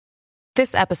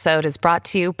This episode is brought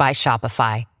to you by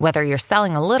Shopify. Whether you're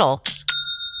selling a little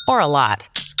or a lot,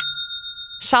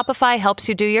 Shopify helps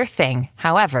you do your thing,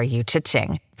 however you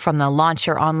cha-ching. From the launch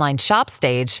your online shop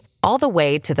stage, all the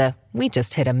way to the we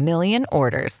just hit 1 million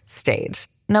orders stage.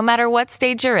 No matter what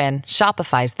stage you're in,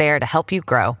 Shopify's there to help you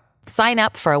grow. Sign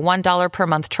up for a $1 per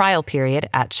month trial period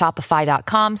at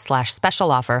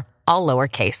shopify.com/special offer, all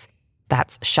lowercase.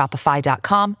 That's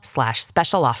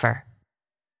shopify.com/special offer.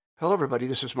 Hello, everybody.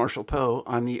 This is Marshall Poe.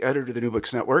 I'm the editor of the New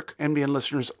Books Network. NBN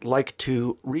listeners like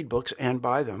to read books and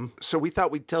buy them. So we thought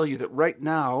we'd tell you that right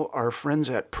now, our friends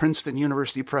at Princeton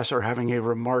University Press are having a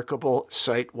remarkable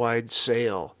site-wide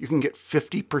sale. You can get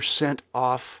 50%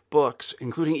 off books,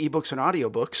 including ebooks and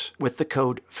audiobooks, with the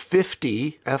code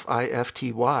 50,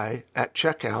 F-I-F-T-Y, at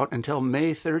checkout until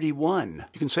May 31.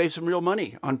 You can save some real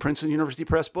money on Princeton University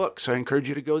Press books. I encourage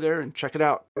you to go there and check it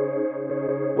out.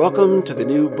 Welcome to the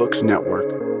New Books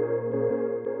Network.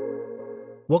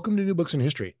 Welcome to New Books in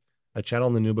History, a channel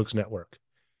on the New Books Network.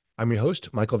 I'm your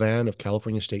host, Michael Vann of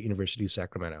California State University,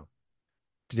 Sacramento.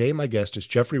 Today, my guest is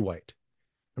Jeffrey Whyte,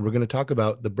 and we're going to talk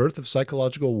about the birth of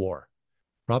psychological war,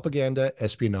 propaganda,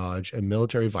 espionage, and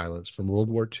military violence from World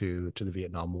War II to the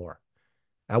Vietnam War,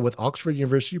 out with Oxford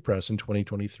University Press in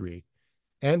 2023,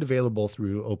 and available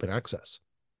through open access.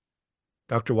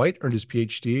 Dr. Whyte earned his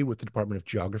PhD with the Department of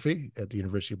Geography at the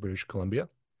University of British Columbia,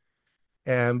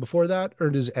 and before that,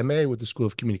 earned his MA with the School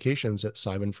of Communications at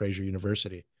Simon Fraser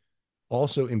University,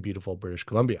 also in beautiful British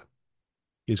Columbia.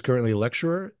 He is currently a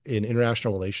lecturer in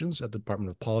international relations at the Department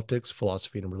of Politics,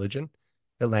 Philosophy, and Religion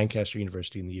at Lancaster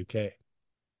University in the UK.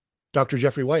 Dr.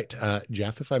 Jeffrey Whyte,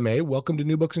 Jeff, if I may, welcome to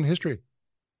New Books in History.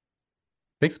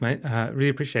 Thanks, mate. Really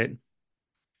appreciate it.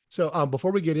 So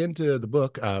before we get into the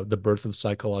book, The Birth of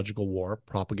Psychological War,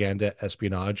 Propaganda,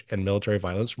 Espionage, and Military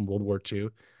Violence from World War II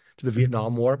to the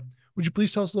Vietnam War, would you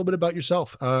please tell us a little bit about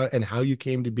yourself and how you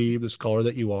came to be the scholar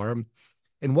that you are,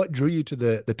 and what drew you to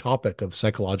the topic of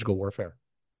psychological warfare?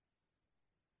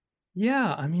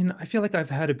 Yeah, I mean, I feel like I've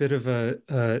had a bit of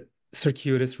a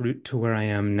circuitous route to where I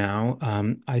am now.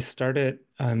 I started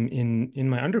in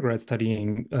my undergrad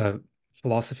studying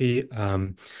philosophy,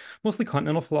 mostly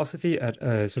continental philosophy at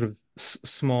a sort of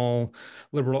small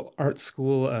liberal arts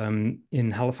school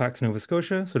in Halifax, Nova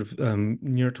Scotia, sort of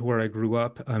near to where I grew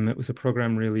up. It was a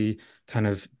program really kind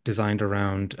of designed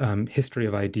around history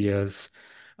of ideas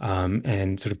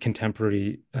and sort of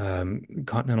contemporary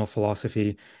continental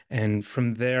philosophy. And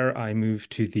from there, I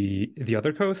moved to the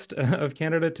other coast of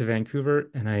Canada, to Vancouver,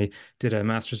 and I did a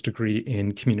master's degree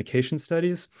in communication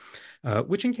studies.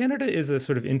 Which in Canada is a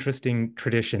sort of interesting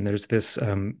tradition. There's this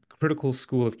critical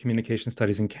school of communication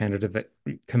studies in Canada that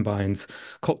combines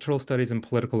cultural studies and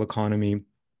political economy.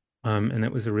 And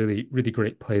that was a really, really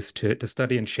great place to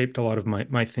study, and shaped a lot of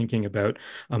my thinking about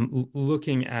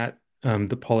looking at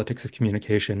the politics of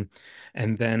communication.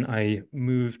 And then I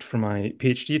moved for my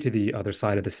PhD to the other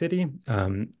side of the city.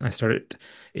 I started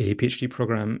a PhD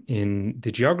program in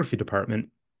the geography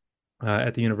department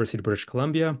at the University of British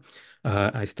Columbia.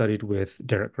 I studied with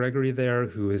Derek Gregory there,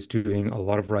 who is doing a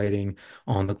lot of writing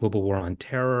on the global war on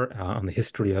terror, on the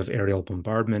history of aerial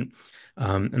bombardment.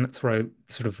 And that's where I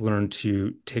sort of learned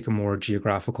to take a more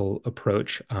geographical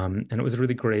approach. And it was a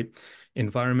really great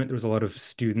environment. There was a lot of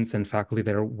students and faculty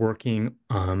there working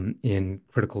in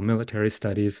critical military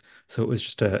studies. So it was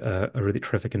just a really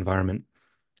terrific environment.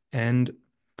 And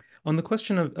on the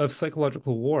question of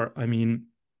psychological war, I mean,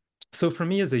 so for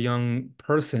me as a young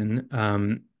person,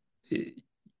 the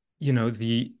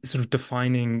sort of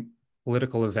defining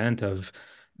political event of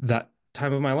that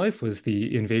time of my life was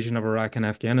the invasion of Iraq and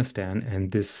Afghanistan,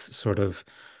 and this sort of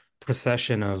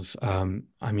procession of,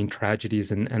 tragedies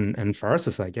and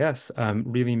farces, I guess,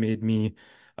 really made me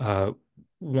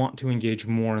want to engage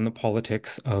more in the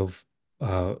politics of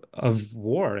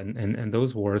war and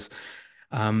those wars.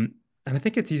 And I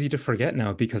think it's easy to forget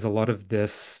now because a lot of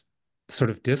this sort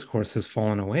of discourse has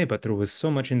fallen away, but there was so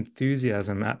much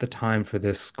enthusiasm at the time for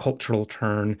this cultural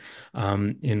turn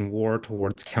in war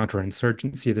towards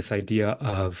counterinsurgency, this idea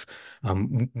of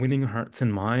winning hearts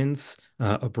and minds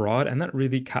abroad. And that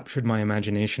really captured my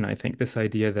imagination, I think, this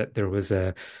idea that there was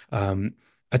a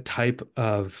type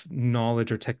of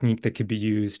knowledge or technique that could be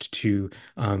used to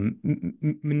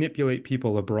manipulate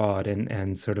people abroad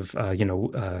and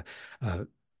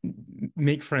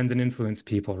make friends and influence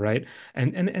people, right?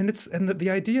 And the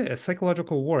idea is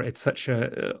psychological war. It's such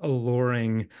a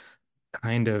alluring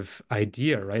kind of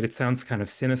idea, right? It sounds kind of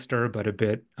sinister, but a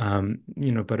bit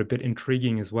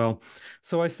intriguing as well.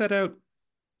 So I set out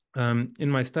in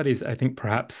my studies, I think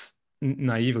perhaps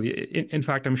naively, in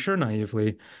fact, I'm sure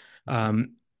naively, to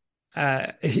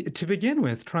begin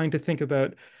with, trying to think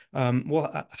about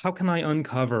how can I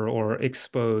uncover or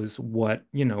expose what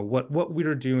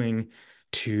we're doing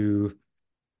to,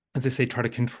 as I say, try to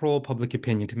control public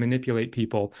opinion, to manipulate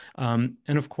people. And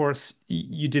of course,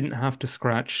 you didn't have to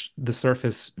scratch the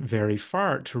surface very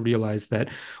far to realize that,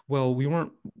 well, we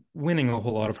weren't winning a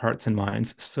whole lot of hearts and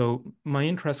minds. So my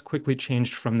interest quickly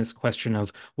changed from this question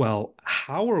of, well,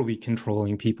 how are we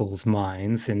controlling people's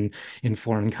minds in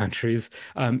foreign countries,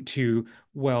 to,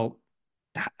 well,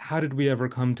 how did we ever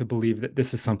come to believe that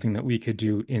this is something that we could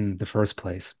do in the first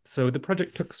place? So the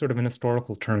project took sort of an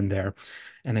historical turn there,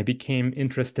 and I became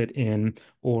interested in,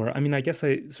 or I mean, I guess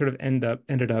I sort of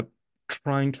ended up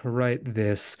trying to write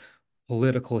this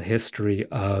political history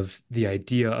of the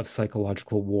idea of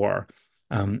psychological war.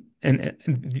 And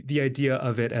the idea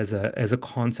of it as a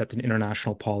concept in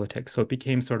international politics. So it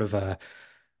became sort of a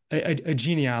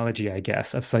genealogy, I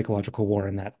guess, of psychological war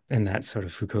in that sort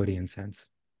of Foucauldian sense.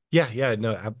 Yeah, yeah,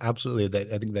 no, absolutely.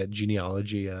 That I think that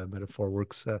genealogy metaphor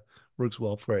works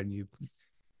well for it. And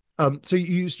so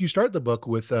you start the book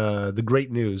with the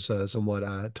great news,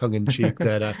 somewhat tongue in cheek,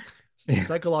 that Yeah.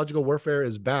 psychological warfare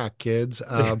is back, kids.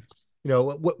 So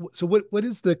what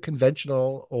is the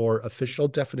conventional or official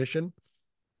definition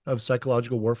of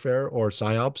psychological warfare or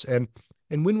psyops,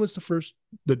 and when was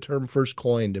the term first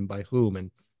coined and by whom?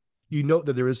 And you note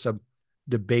that there is some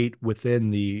debate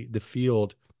within the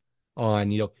field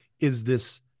on, is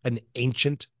this an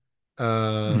ancient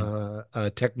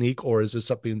technique, or is this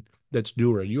something that's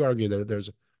newer? You argue that there's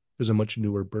a much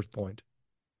newer birth point.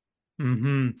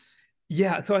 Hmm.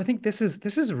 Yeah, so I think this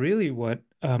is really what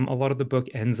a lot of the book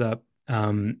ends up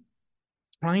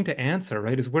trying to answer,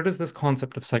 right? Is where does this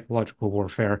concept of psychological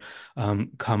warfare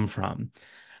come from?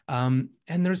 And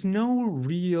there's no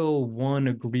real one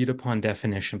agreed upon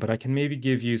definition, but I can maybe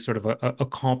give you sort of a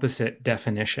composite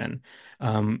definition,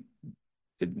 um,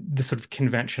 the sort of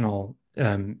conventional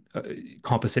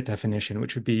composite definition,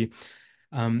 which would be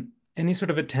any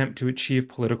sort of attempt to achieve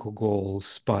political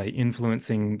goals by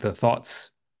influencing the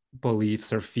thoughts,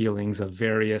 beliefs, or feelings of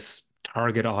various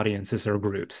target audiences or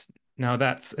groups. Now,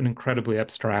 that's an incredibly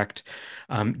abstract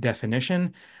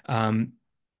definition. Um,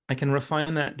 I can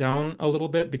refine that down a little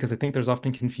bit because I think there's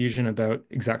often confusion about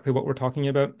exactly what we're talking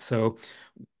about. So,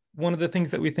 one of the things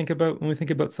that we think about when we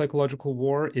think about psychological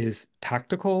war is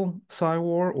tactical psi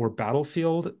war or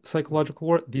battlefield psychological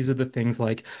war. These are the things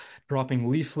like dropping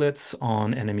leaflets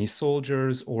on enemy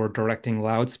soldiers or directing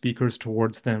loudspeakers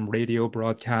towards them, radio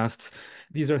broadcasts.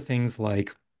 These are things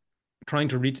like trying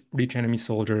to reach enemy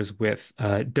soldiers with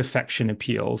defection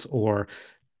appeals or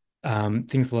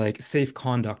things like safe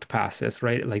conduct passes,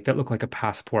 right? Like that look like a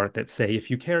passport that say if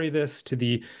you carry this to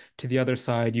the other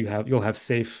side, you'll have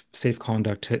safe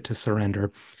conduct to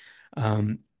surrender.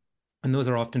 Um, and those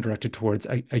are often directed towards,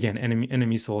 again,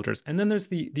 enemy soldiers. And then there's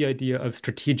the idea of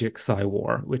strategic psi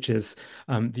war, which is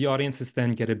the audiences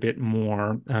then get a bit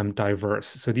more diverse.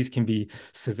 So these can be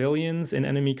civilians in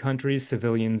enemy countries,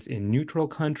 civilians in neutral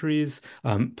countries,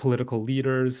 political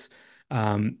leaders.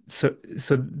 So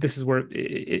this is where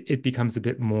it becomes a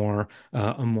bit more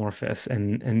amorphous,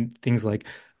 and things like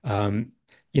um,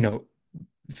 you know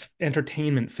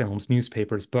entertainment films,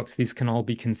 newspapers, books, these can all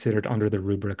be considered under the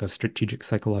rubric of strategic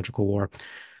psychological war.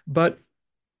 But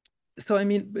so I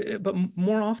mean, but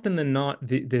more often than not,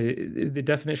 the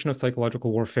definition of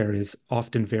psychological warfare is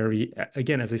often very,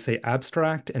 again, as I say,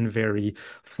 abstract and very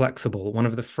flexible. One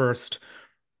of the first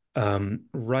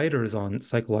writers on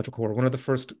psychological war, one of the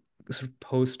first sort of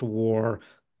post-war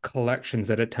collections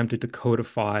that attempted to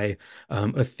codify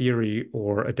a theory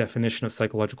or a definition of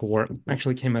psychological war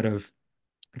actually came out of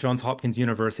Johns Hopkins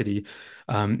University.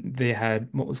 They had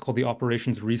what was called the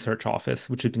Operations Research Office,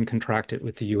 which had been contracted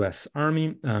with the U.S.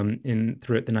 Army in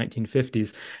throughout the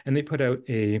 1950s, and they put out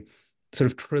a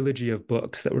sort of trilogy of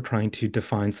books that were trying to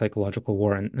define psychological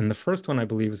war. And the first one, I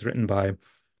believe, was written by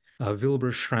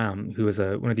Wilbur Schramm, who is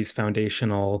one of these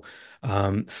foundational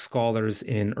scholars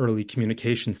in early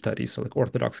communication studies, so like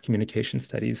orthodox communication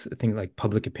studies, things like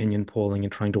public opinion polling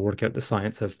and trying to work out the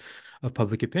science of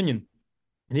public opinion.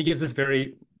 And he gives this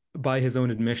very, by his own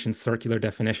admission, circular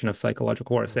definition of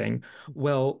psychological war, saying,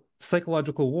 well,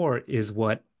 psychological war is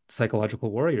what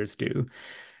psychological warriors do.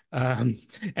 Um,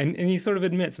 and he sort of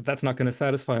admits that that's not going to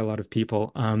satisfy a lot of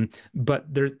people. But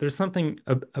there's something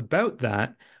about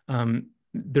that.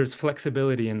 There's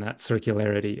flexibility in that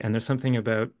circularity, and there's something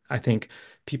about, I think,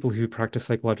 people who practice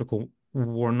psychological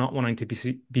war not wanting to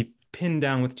be pinned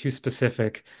down with too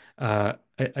specific a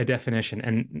definition.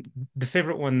 And the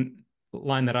favorite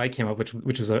line that I came up,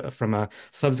 which was from a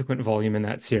subsequent volume in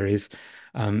that series,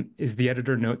 is the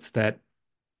editor notes that,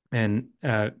 and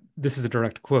this is a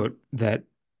direct quote, that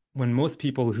when most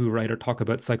people who write or talk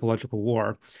about psychological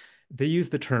war, they use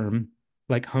the term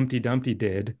like Humpty Dumpty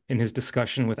did in his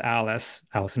discussion with Alice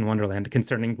in Wonderland,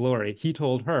 concerning glory. He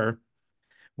told her,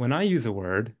 when I use a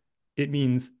word, it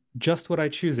means just what I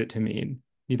choose it to mean,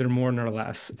 neither more nor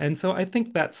less. And so I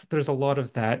think there's a lot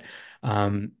of that.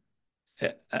 Um,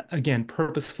 Again,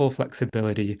 purposeful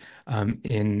flexibility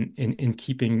in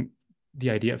keeping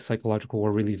the idea of psychological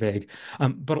war really vague.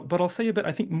 But I'll say a bit.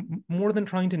 I think more than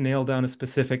trying to nail down a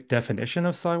specific definition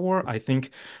of psy war, I think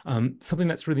something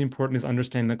that's really important is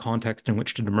understanding the context in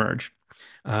which it emerged.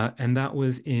 And that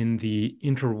was in the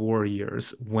interwar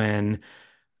years when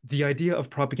the idea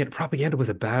of propaganda was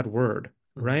a bad word,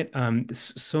 Mhm. right?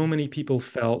 So many people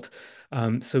felt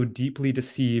so deeply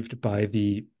deceived by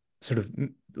the sort of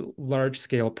large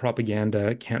scale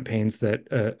propaganda campaigns that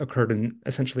occurred in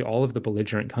essentially all of the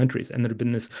belligerent countries. And there had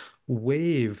been this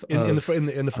wave of In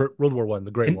the World War One,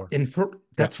 the Great War. Yeah,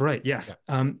 that's right, yes.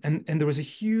 yeah. And there was a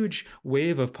huge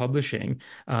wave of publishing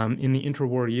in the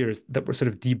interwar years that were sort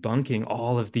of debunking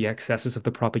all of the excesses of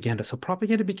the propaganda. So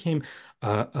propaganda became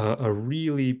a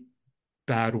really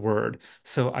bad word.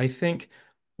 So I think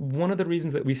one of the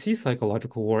reasons that we see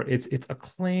psychological war is it's a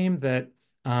claim that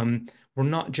we're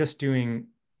not just doing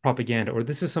propaganda, or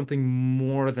this is something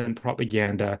more than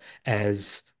propaganda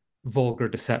as vulgar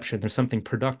deception. There's something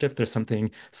productive, there's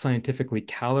something scientifically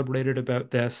calibrated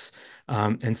about this.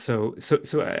 I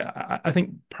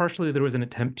think partially there was an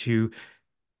attempt to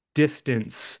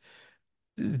distance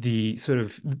the sort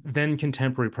of then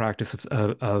contemporary practice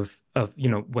of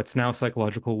what's now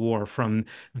psychological war from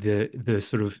the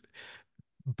sort of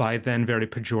by then very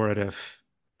pejorative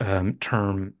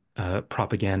term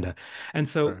propaganda. And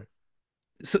All so right.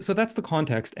 so that's the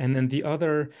context. And then the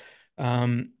other,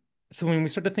 um, so when we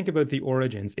start to think about the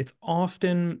origins, it's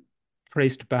often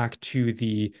traced back to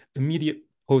the immediate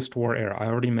post-war era. I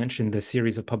already mentioned the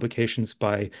series of publications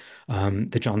by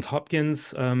the Johns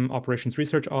Hopkins Operations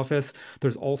Research Office.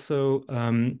 There's also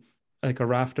like a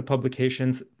raft of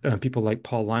publications. People like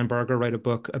Paul Linebarger write a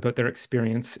book about their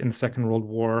experience in the Second World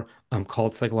War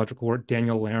called Psychological War.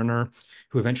 Daniel Lerner,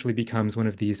 who eventually becomes one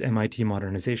of these MIT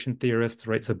modernization theorists,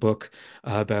 writes a book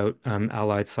about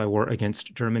Allied psy-war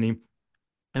against Germany.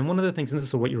 And one of the things, and this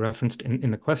is what you referenced in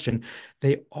the question,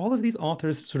 all of these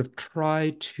authors sort of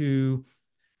try to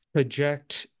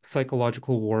project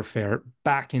psychological warfare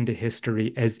back into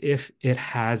history as if it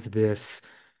has this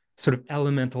sort of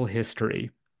elemental history,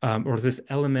 or this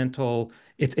elemental.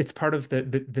 It's part of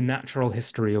the natural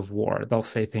history of war. They'll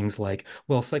say things like,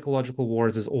 "Well, psychological war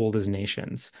is as old as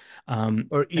nations,"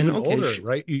 Or and even okay, older,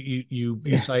 right?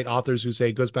 You cite authors who say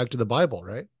it goes back to the Bible,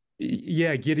 right?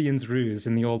 yeah, Gideon's ruse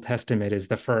in the Old Testament is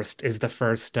the first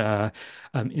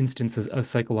instance of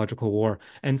psychological war.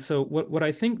 And so what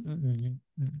I think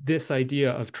this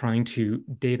idea of trying to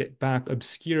date it back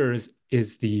obscures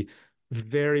is the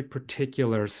very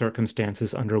particular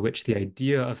circumstances under which the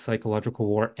idea of psychological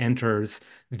war enters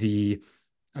the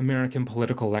American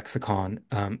political lexicon,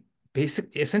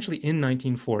 essentially in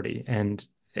 1940 and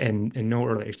no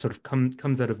earlier. It sort of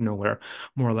comes out of nowhere,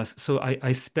 more or less. So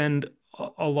I spend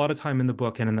a lot of time in the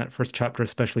book and in that first chapter,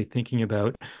 especially thinking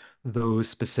about those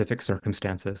specific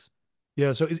circumstances.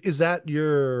 Yeah. So is that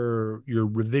your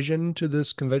revision to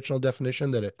this conventional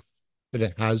definition that it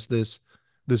has this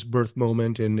birth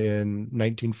moment in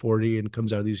 1940 and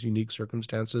comes out of these unique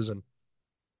circumstances? And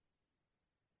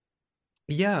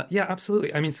Yeah, yeah,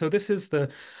 absolutely. I mean, so this is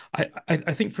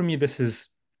I think for me this is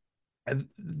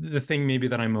the thing maybe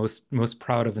that I'm most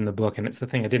proud of in the book, and it's the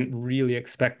thing I didn't really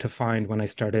expect to find when I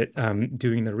started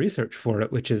doing the research for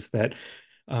it, which is that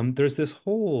there's this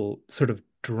whole sort of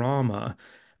drama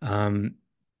um,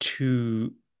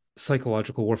 to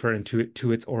psychological warfare and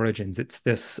to its origins. It's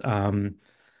this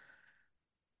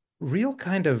real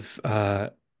kind of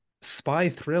spy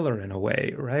thriller in a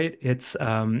way, right? It's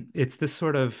this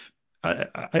sort of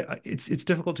it's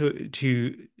difficult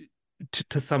to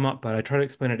sum up, but I try to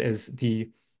explain it as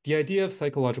the idea of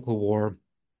psychological war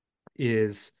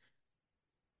is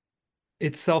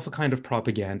itself a kind of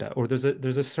propaganda, or there's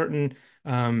a certain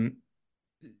um,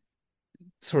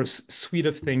 sort of suite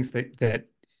of things that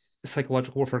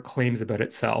psychological warfare claims about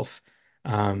itself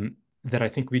that I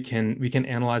think we can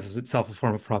analyze as itself a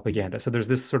form of propaganda. So there's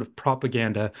this sort of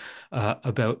propaganda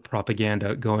about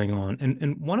propaganda going on,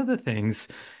 and one of the things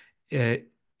uh,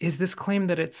 is this claim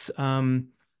that it's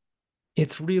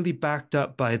really backed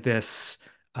up by this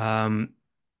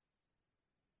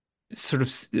sort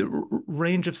of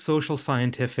range of social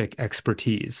scientific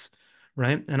expertise,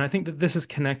 right? And I think that this is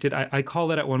connected. I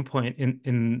call it at one point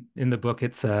in the book,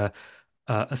 it's a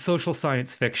social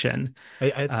science fiction.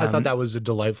 I thought Um, that was a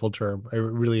delightful term. I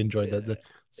really enjoyed that.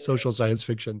 social science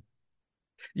fiction.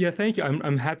 Yeah, thank you.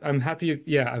 I'm happy.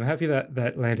 Yeah, I'm happy that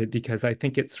that landed because I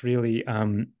think it's really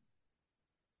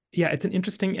yeah, it's an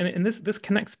interesting and this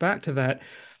connects back to that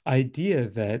idea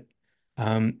that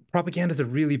propaganda is a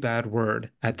really bad word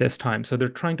at this time. So they're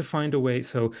trying to find a way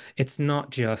so it's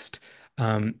not just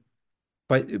um,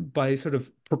 by sort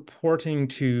of purporting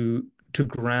to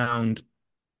ground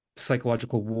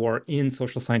psychological war in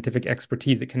social scientific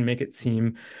expertise, it can make it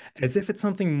seem as if it's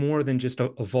something more than just a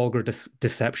vulgar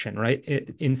deception, right?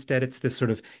 Instead, it's this sort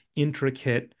of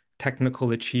intricate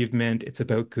technical achievement. It's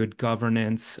about good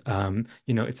governance.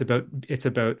 It's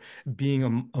about being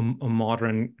a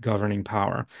modern governing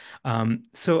power.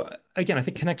 So again, I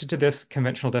think connected to this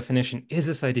conventional definition is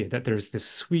this idea that there's this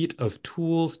suite of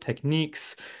tools,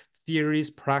 techniques, theories,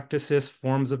 practices,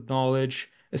 forms of knowledge,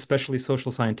 especially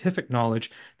social scientific knowledge,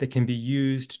 that can be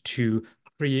used to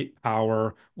create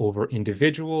power over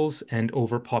individuals and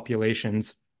over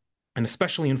populations, and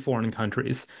especially in foreign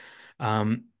countries.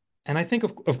 Um, and I think,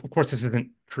 of course, this isn't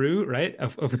true, right?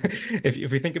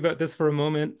 If we think about this for a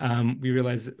moment, we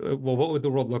realize, well, what would the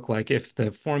world look like if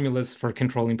the formulas for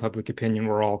controlling public opinion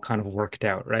were all kind of worked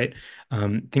out, right?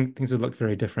 Things would look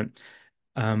very different.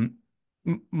 Um,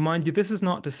 Mind you, this is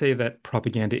not to say that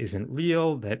propaganda isn't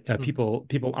real, that Mhm.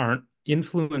 people aren't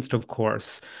influenced, of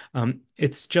course.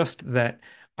 It's just that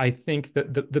I think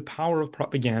that the power of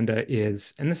propaganda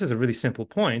is, and this is a really simple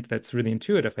point that's really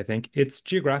intuitive, I think, it's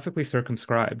geographically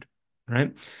circumscribed,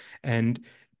 right? And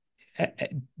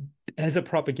as a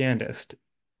propagandist,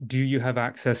 do you have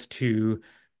access to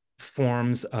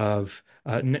forms of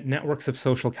networks of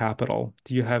social capital?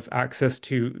 Do you have access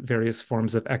to various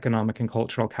forms of economic and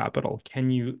cultural capital? Can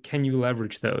you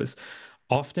leverage those?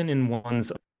 Often in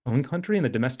one's own country, in the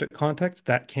domestic context,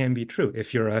 that can be true.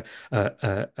 If you're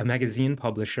a magazine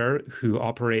publisher who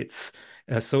operates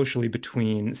socially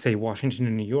between, say, Washington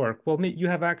and New York, well, you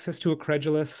have access to a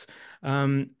credulous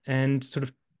and sort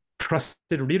of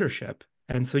trusted readership.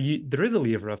 And so there is a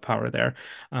lever of power there.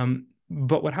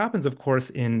 But what happens, of course,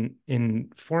 in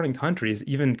foreign countries,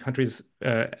 even countries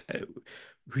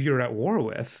who you're at war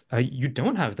with, you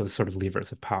don't have those sort of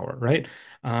levers of power, right?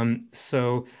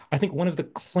 So I think one of the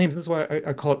claims, this is why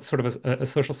I call it sort of a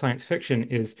social science fiction,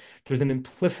 is there's an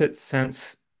implicit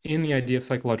sense in the idea of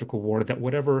psychological war that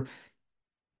whatever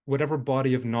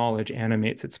body of knowledge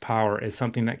animates its power is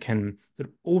something that can sort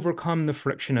of overcome the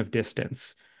friction of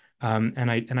distance. And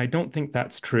I don't think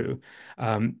that's true.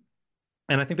 Um,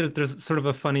 and I think there's sort of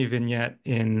a funny vignette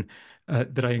in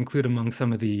that I include among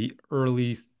some of the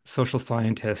early social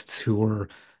scientists who were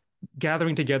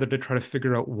gathering together to try to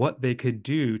figure out what they could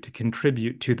do to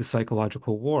contribute to the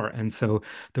psychological war. And so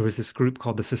there was this group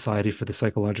called the Society for the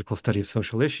Psychological Study of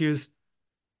Social Issues.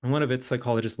 And one of its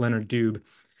psychologists, Leonard Dube,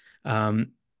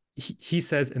 um, he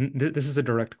says, and this is a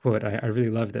direct quote, I really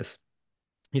love this.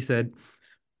 He said,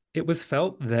 "It was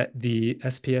felt that the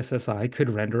SPSSI could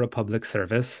render a public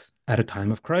service at a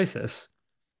time of crisis.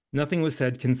 Nothing was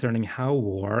said concerning how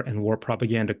war and war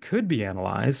propaganda could be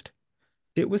analyzed.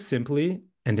 It was simply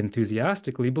and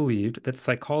enthusiastically believed that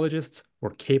psychologists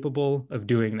were capable of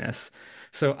doing this."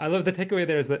 So I love the takeaway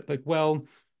there is that, like, well,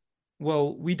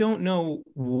 we don't know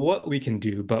what we can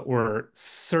do, but we're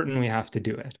certainly have to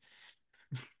do it.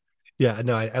 Yeah,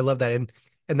 no, I love that.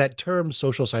 And that term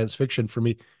social science fiction for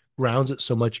me grounds it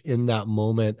so much in that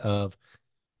moment of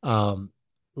um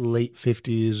late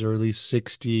 50s, early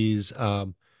 60s,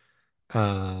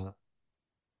 uh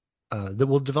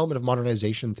the development of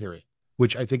modernization theory,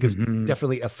 which I think is Hmm.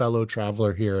 definitely a fellow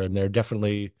traveler here, and they're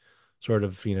definitely sort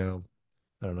of, I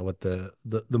don't know what the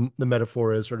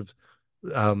metaphor is, sort of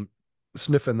um,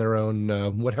 sniffing their own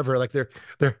whatever. Like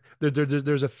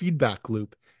there's a feedback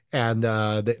loop, and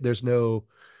there's no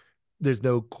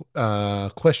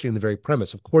questioning the very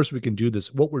premise. Of course, we can do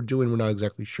this. What we're doing, we're not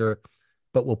exactly sure,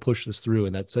 but we'll push this through,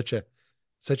 and that's such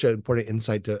an important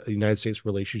insight to the United States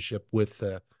relationship with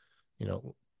you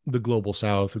know the global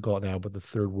South, we call it now, but the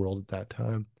third world at that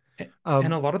time. And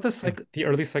Um, a lot of the yeah, the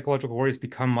early psychological warriors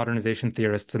become modernization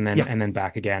theorists and then yeah, and then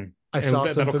back again. I And saw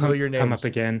some that'll familiar come up names.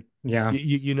 again. Yeah.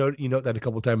 You note that a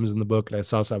couple of times in the book, and I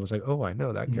saw some. I was like, oh, I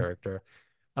know that Mhm. character.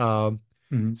 Um,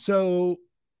 Mhm. so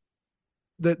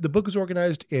the book is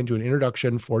organized into an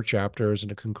introduction, 4 chapters,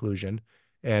 and a conclusion.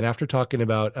 And after talking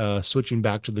about switching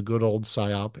back to the good old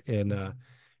psyop in uh,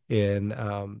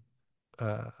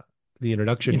 the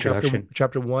introduction, chapter Introduction.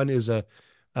 chapter one is a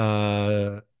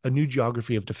new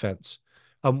geography of defense.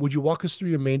 Would you walk us through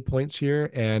your main points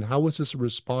here, and how was this a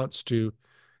response to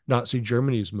Nazi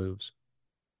Germany's moves?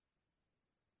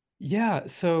 Yeah,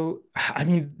 so I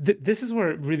mean, this is where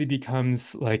it really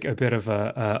becomes like a bit of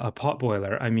a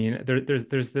potboiler. I mean,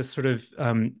 there's this sort of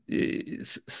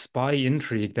spy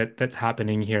intrigue that's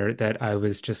happening here that I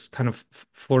was just kind of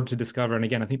floored to discover. And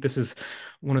again, I think this is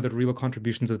one of the real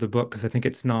contributions of the book because I think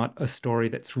it's not a story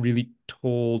that's really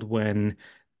told when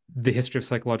the history of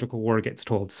psychological war gets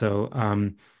told. So,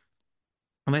 and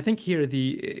I think here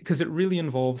because it really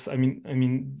involves,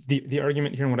 the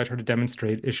argument here and what I try to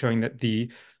demonstrate is showing that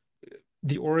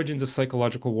the origins of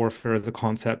psychological warfare as a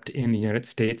concept in the United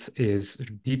States is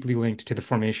deeply linked to the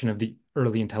formation of the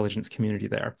early intelligence community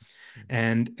there.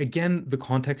 And again, the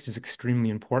context is extremely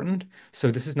important.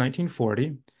 So this is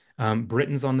 1940.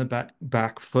 Britain's on the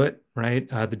back foot, right?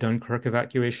 The Dunkirk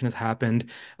evacuation has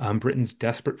happened. Britain's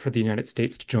desperate for the United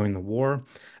States to join the war.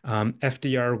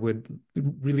 FDR would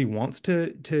really wants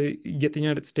to get the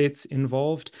United States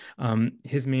involved.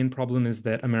 His main problem is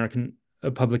that American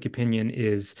public opinion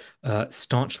is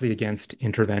staunchly against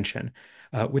intervention,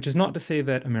 which is not to say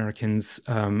that Americans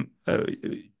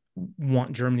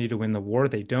want Germany to win the war.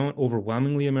 They don't.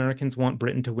 Overwhelmingly, Americans want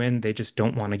Britain to win. They just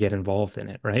don't want to get involved in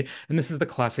it, right? And this is the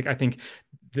classic, I think,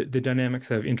 the dynamics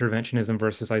of interventionism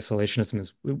versus isolationism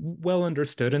is well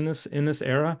understood in this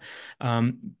era.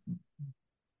 Um,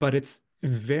 but it's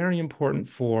very important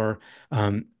for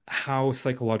how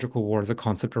psychological war as a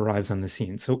concept arrives on the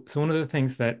scene. So one of the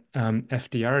things that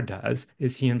FDR does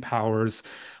is he empowers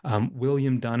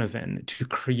William Donovan to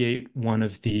create one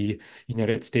of the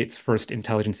United States' first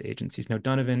intelligence agencies. Now,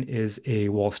 Donovan is a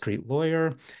Wall Street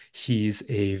lawyer. He's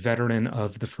a veteran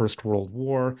of the First World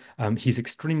War. He's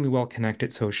extremely well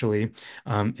connected socially,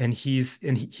 and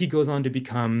he goes on to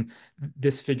become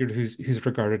this figure who's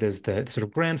regarded as the sort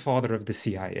of grandfather of the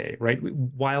CIA, right?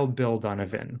 Wild Bill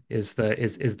Donovan is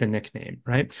the nickname,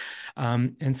 right?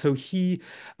 And so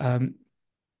um,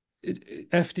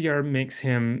 FDR makes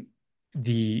him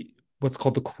the what's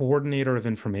called the coordinator of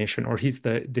information, or he's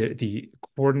the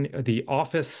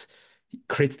office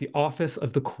creates the office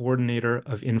of the coordinator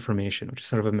of information, which is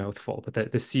sort of a mouthful, but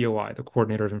the COI, the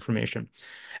coordinator of information.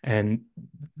 And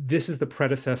this is the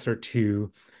predecessor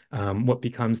to what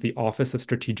becomes the Office of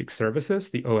Strategic Services,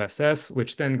 the OSS,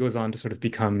 which then goes on to sort of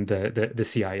become the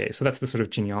CIA. So that's the sort of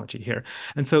genealogy here.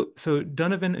 And so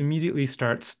Donovan immediately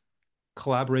starts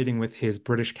collaborating with his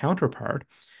British counterpart,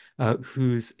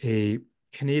 who's a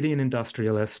Canadian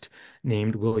industrialist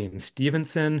named William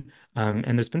Stevenson.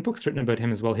 And there's been books written about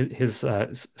him as well. His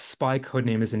spy code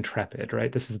name is Intrepid,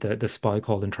 right? This is the spy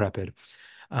called Intrepid.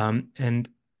 And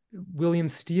William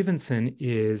Stevenson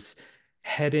is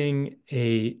heading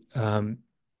a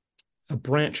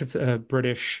branch of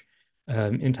British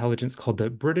intelligence called the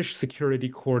British Security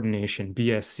Coordination,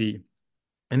 BSC,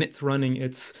 and it's running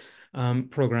its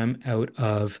program out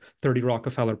of 30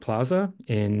 Rockefeller Plaza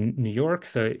in New York.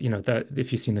 So, you know, that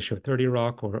if you've seen the show 30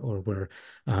 Rock or where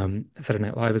Saturday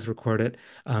Night Live is recorded,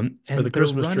 Or the and they're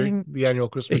Christmas tree, running the annual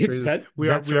Christmas tree. that's We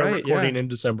are right, yeah. recording in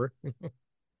December.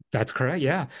 That's correct,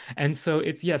 yeah. And so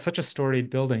it's yeah, such a storied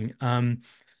building.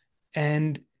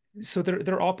 And so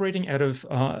they're operating out of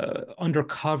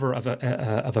undercover of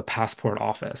a passport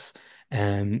office.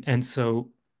 And so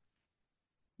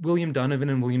William Donovan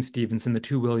and William Stevenson, the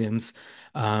two Williams,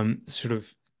 sort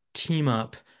of team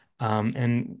up.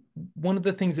 And one of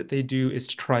the things that they do is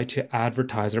to try to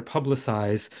advertise or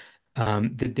publicize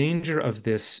the danger of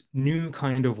this new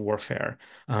kind of warfare.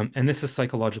 And this is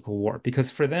psychological war, because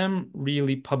for them,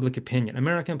 really, public opinion,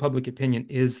 American public opinion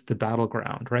is the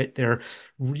battleground, right? They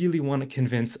really want to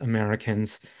convince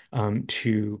Americans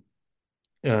to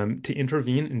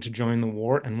intervene and to join the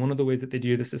war. And one of the ways that they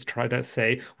do this is try to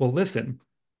say, well, listen,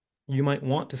 you might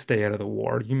want to stay out of the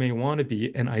war. You may want to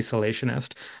be an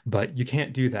isolationist, but you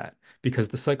can't do that because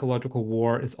the psychological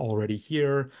war is already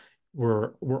here.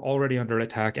 We're already under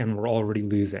attack and we're already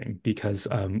losing because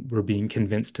we're being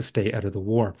convinced to stay out of the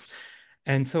war.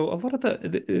 And so a lot of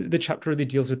the chapter really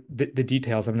deals with the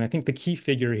details. I mean, I think the key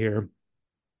figure here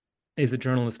is a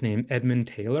journalist named Edmund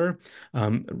Taylor,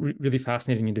 really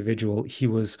fascinating individual. He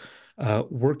was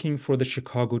working for the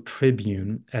Chicago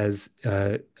Tribune as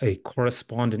a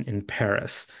correspondent in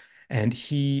Paris. And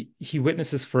he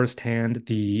witnesses firsthand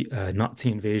the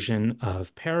Nazi invasion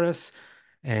of Paris.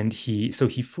 And he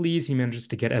flees, he manages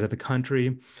to get out of the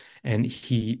country. And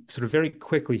he sort of very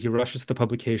quickly, he rushes the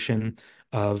publication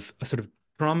of a sort of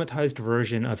dramatized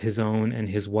version of his own and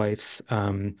his wife's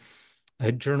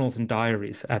journals and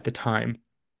diaries at the time.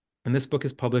 And this book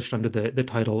is published under the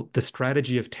title The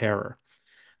Strategy of Terror.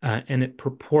 And it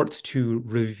purports to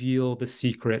reveal the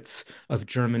secrets of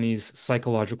Germany's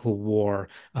psychological war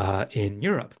in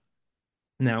Europe.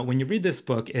 Now, when you read this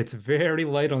book, it's very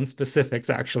light on specifics,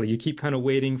 actually. You keep kind of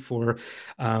waiting for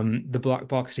the black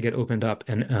box to get opened up,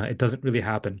 and it doesn't really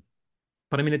happen.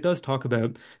 But I mean, it does talk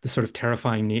about the sort of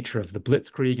terrifying nature of the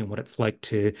Blitzkrieg and what it's like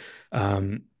to,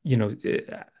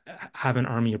 have an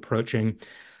army approaching.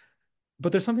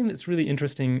 But there's something that's really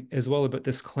interesting as well about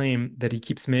this claim that he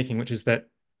keeps making, which is that,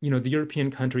 the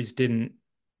European countries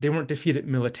they weren't defeated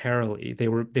militarily. They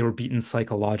were beaten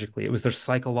psychologically. It was their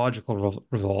psychological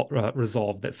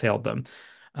resolve that failed them.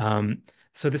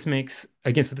 So this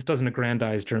doesn't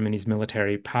aggrandize Germany's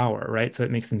military power, right? So it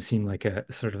makes them seem like a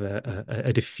sort of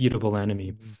a defeatable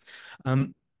enemy.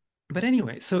 Um, but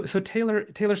anyway, so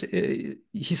Taylor's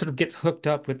he sort of gets hooked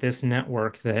up with this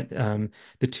network that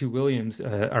the two Williams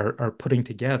are putting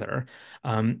together,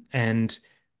 and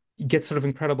gets sort of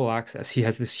incredible access. He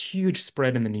has this huge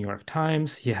spread in the New York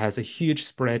Times. He has a huge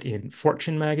spread in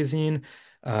Fortune magazine,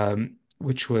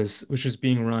 which was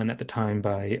being run at the time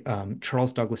by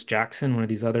Charles Douglas Jackson, one of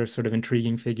these other sort of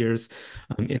intriguing figures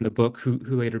in the book, who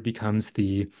later becomes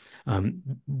um,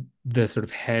 the sort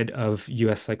of head of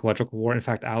U.S. psychological war. In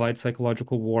fact, Allied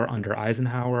psychological war under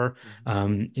Eisenhower,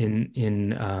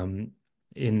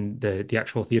 in the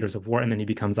actual theaters of war, and then he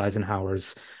becomes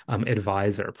Eisenhower's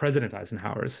President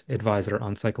Eisenhower's advisor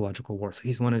on psychological war. So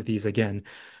he's one of these, again,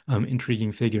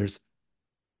 intriguing figures.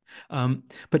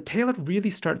 But Taylor really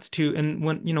starts to, and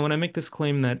when I make this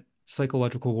claim that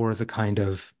psychological war is a kind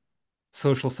of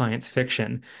social science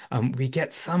fiction, we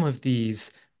get some of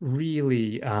these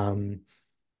really, I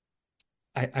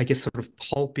guess, sort of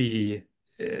pulpy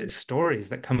stories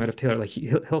that come out of Taylor. Like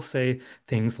he'll say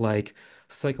things like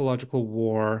psychological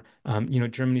war,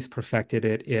 Germany's perfected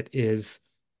it. It is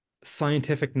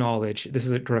scientific knowledge. This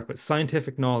is a direct quote,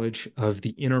 scientific knowledge of the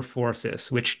inner forces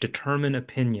which determine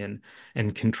opinion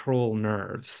and control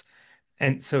nerves.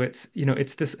 And so it's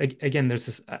this, again, there's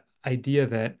this idea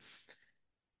that,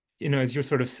 as you're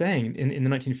sort of saying, in the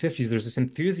 1950s, there's this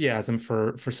enthusiasm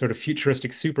for sort of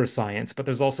futuristic super science, but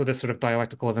there's also this sort of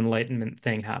dialectical of enlightenment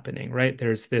thing happening, right?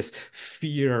 There's this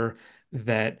fear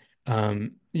that,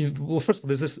 well, first of all,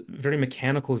 there's this very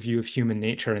mechanical view of human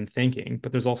nature and thinking,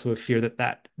 but there's also a fear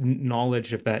that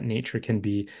knowledge of that nature can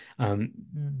be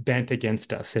bent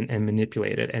against us and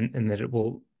manipulated, and that it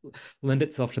will lend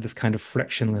itself to this kind of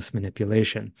frictionless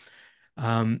manipulation.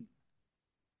 Um,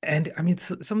 and I mean,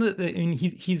 some of I mean,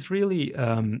 he's really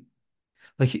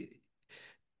like,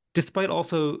 despite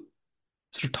also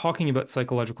sort of talking about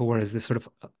psychological war as this sort of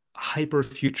hyper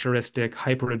futuristic,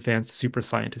 hyper advanced super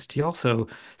scientist, he also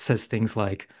says things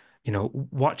like,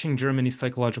 watching Germany's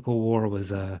psychological war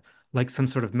was like some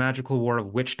sort of magical war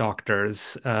of witch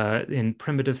doctors in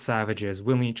primitive savages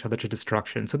willing each other to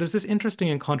destruction. So there's this interesting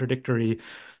and contradictory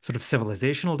sort of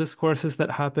civilizational discourses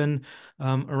that happen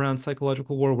around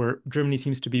psychological war, where Germany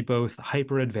seems to be both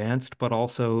hyper advanced but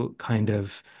also kind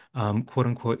of quote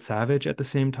unquote savage at the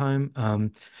same time.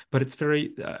 But it's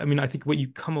very, I mean, I think what you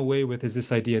come away with is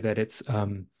this idea that it's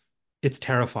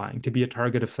terrifying. To be a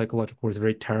target of psychological war is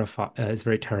very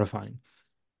terrifying.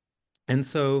 And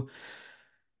so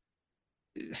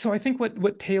I think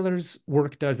what Taylor's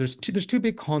work does, there's two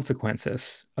big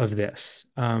consequences of this,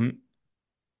 of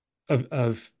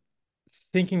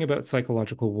thinking about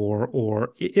psychological war,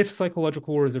 or if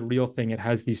psychological war is a real thing, it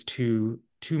has these two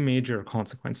major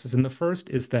consequences. And the first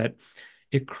is that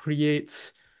it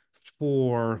creates,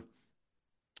 for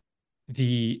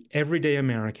the everyday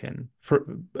American,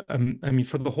 I mean,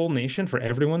 for the whole nation, for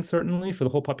everyone, certainly, for the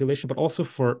whole population, but also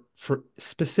for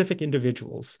specific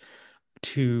individuals,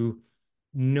 to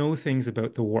know things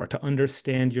about the war, to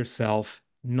understand yourself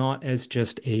not as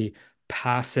just a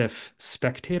passive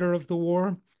spectator of the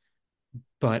war,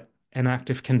 but an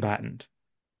active combatant,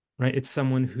 right? It's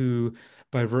someone who,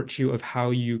 by virtue of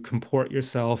how you comport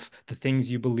yourself, the things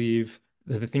you believe,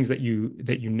 the things that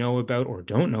you know about or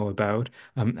don't know about,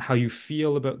 how you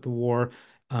feel about the war.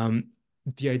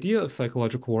 The idea of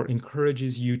psychological war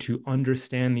encourages you to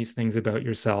understand these things about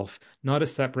yourself, not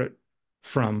as separate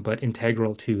from, but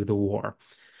integral to the war.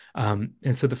 And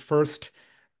so the first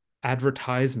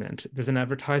there's an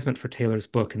advertisement for Taylor's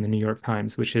book in the New York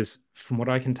Times, which is, from what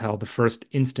I can tell, the first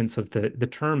instance of the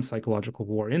term psychological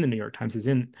war in the New York Times is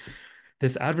in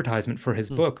this advertisement for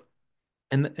his book.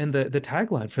 And the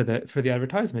tagline for the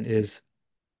advertisement is,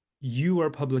 "You are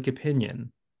public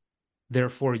opinion,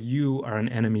 therefore you are an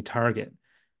enemy target."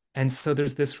 And so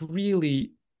there's this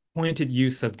really pointed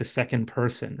use of the second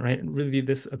person, right? And really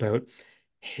this about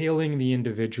hailing the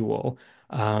individual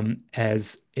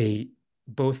as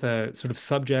both a sort of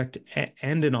subject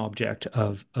and an object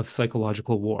of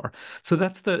psychological war. So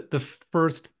that's the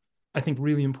first I think,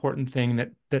 really important thing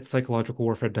that psychological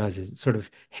warfare does is it sort of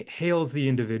hails the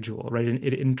individual, right? And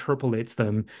it interpolates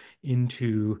them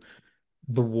into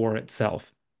the war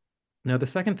itself. Now, the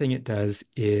second thing it does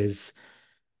is,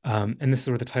 and this is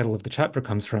where the title of the chapter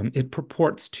comes from, it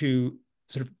purports to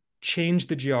sort of change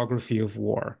the geography of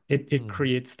war. It Mm.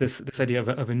 creates this idea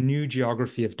of a new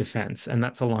geography of defense, and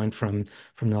that's a line from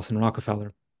Nelson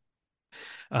Rockefeller,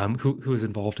 who is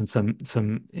involved in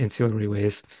some ancillary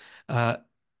ways. Uh,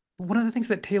 One of the things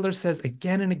that Taylor says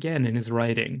again and again in his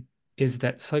writing is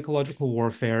that psychological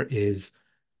warfare is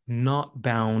not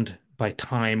bound by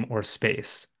time or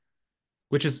space,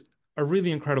 which is a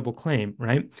really incredible claim,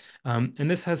 right? And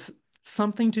this has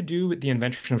something to do with the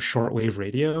invention of shortwave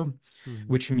radio, Mm.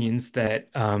 which means that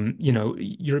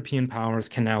European powers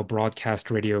can now broadcast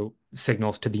radio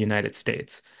signals to the United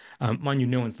States. Mind you,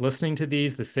 no one's listening to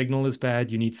these. The signal is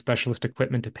bad. You need specialist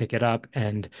equipment to pick it up.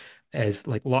 And as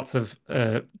like lots of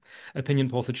opinion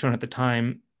polls had shown at the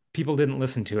time, people didn't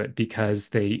listen to it because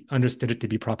they understood it to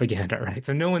be propaganda, right?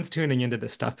 So no one's tuning into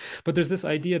this stuff. But there's this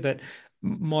idea that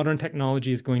modern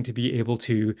technology is going to be able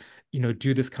to,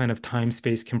 do this kind of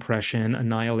time-space compression,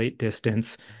 annihilate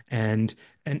distance, and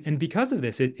because of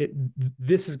this,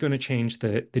 this is going to change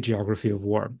the geography of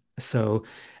war. So,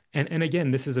 and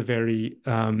again, this is a very,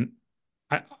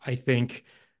 I think,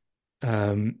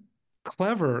 um,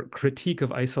 clever critique of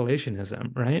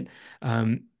isolationism, right?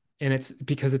 And it's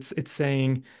because it's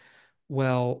saying,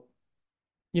 well,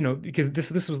 because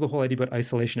this was the whole idea about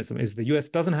isolationism is the US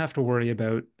doesn't have to worry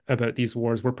about these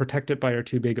wars. We're protected by our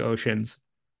two big oceans.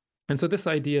 And so this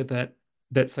idea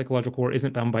that psychological war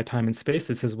isn't bound by time and space,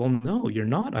 it says, well, no, you're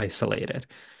not isolated.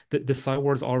 The cyber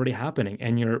war is already happening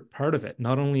and you're part of it.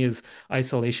 Not only is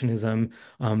isolationism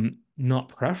not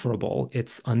preferable,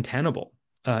 it's untenable.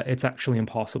 It's actually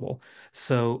impossible.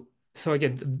 So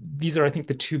again, these are, I think,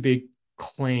 the two big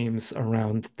claims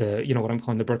around what I'm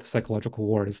calling the birth of psychological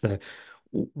war is the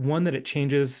one that it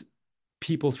changes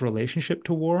people's relationship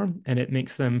to war and it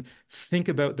makes them think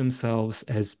about themselves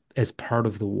as part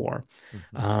of the war.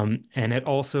 Mhm. And it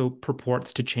also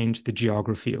purports to change the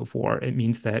geography of war. It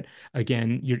means that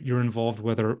again, you're involved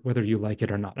whether you like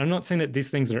it or not. I'm not saying that these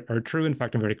things are true. In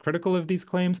fact, I'm very critical of these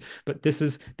claims, but this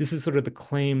is sort of the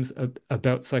claims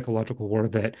about psychological war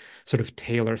that sort of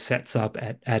Taylor sets up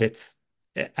at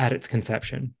its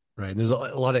conception. Right. And there's a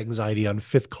lot of anxiety on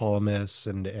fifth columnists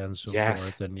and so forth.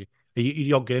 Yes. And you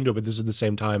don't get into it, but this is the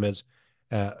same time as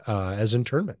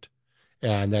internment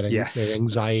and that Yes.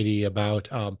 anxiety about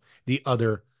the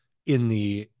other in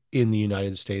the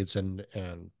United States and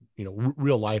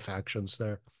real life actions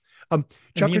there. And the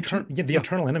Chapter two, internal, yeah, the yeah,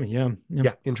 internal enemy. Yeah. Yeah.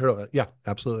 yeah, internal, yeah,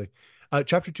 absolutely.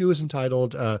 Chapter two is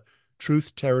entitled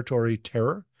 "Truth, Territory,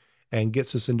 Terror," and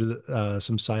gets us into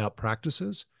some psyop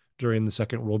practices during the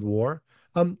Second World War.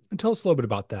 Tell us a little bit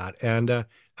about that, and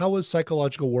how was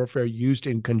psychological warfare used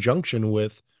in conjunction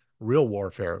with real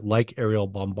warfare, like aerial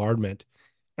bombardment?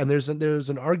 And there's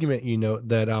an argument,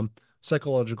 that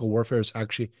psychological warfare is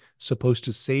actually supposed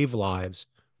to save lives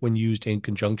when used in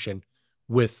conjunction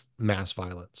with mass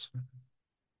violence.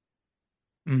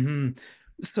 hmm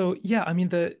So yeah, I mean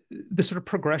the sort of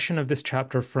progression of this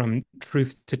chapter from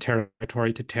truth to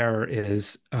territory to terror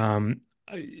is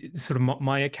sort of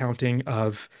my accounting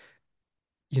of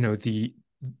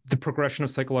the progression of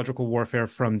psychological warfare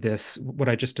from this what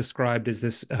I just described as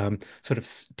this sort of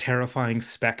terrifying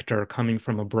specter coming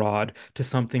from abroad to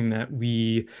something that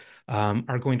we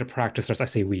are going to practice. Or I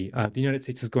say we, the United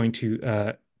States is going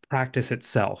to practice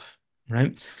itself,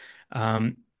 right?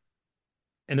 Um,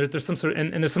 and there's some sort of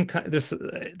and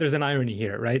there's an irony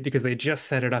here, right? Because they just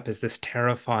set it up as this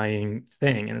terrifying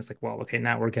thing, and it's like, well, okay,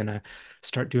 now we're gonna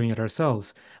start doing it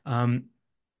ourselves.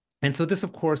 And so this,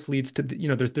 of course, leads to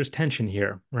there's tension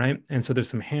here, right? And so there's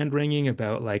some hand wringing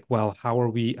about like, well, how are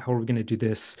we going to do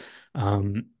this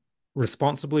um,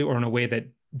 responsibly or in a way that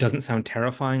doesn't sound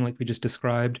terrifying, like we just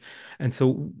described. And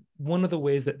so one of the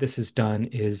ways that this is done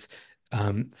is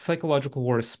psychological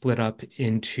war is split up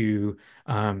into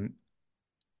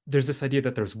there's this idea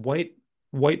that there's white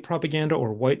propaganda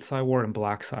or white war and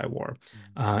black war.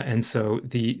 And so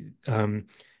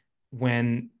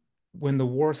when when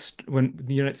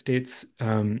the United States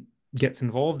gets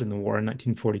involved in the war in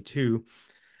 1942,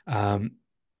 um,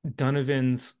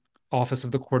 Donovan's Office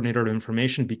of the Coordinator of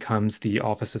Information becomes the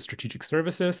Office of Strategic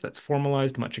Services. That's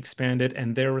formalized, much expanded,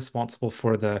 and they're responsible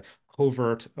for the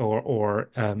covert or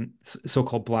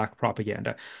so-called black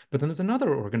propaganda. But then there's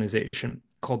another organization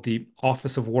called the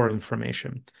Office of War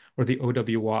Information, or the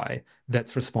OWI,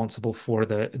 that's responsible for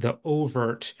the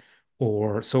overt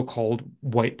or so-called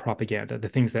white propaganda, the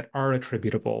things that are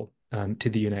attributable to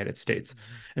the United States.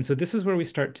 And so this is where we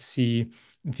start to see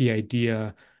the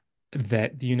idea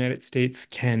that the United States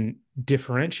can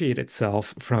differentiate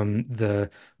itself from the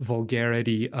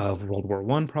vulgarity of World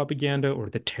War I propaganda or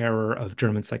the terror of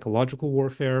German psychological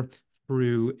warfare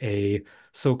through a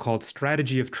so-called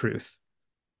strategy of truth.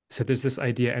 So there's this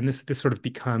idea, and this sort of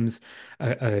becomes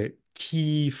a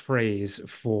key phrase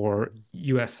for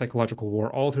US psychological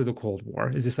war all through the Cold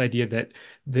War, is this idea that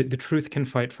the truth can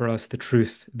fight for us, the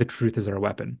truth is our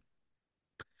weapon.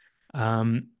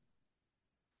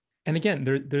 And again,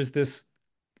 there's this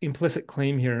implicit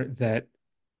claim here that,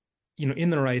 in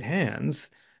the right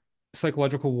hands,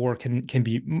 psychological war can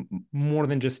be more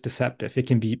than just deceptive. It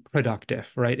can be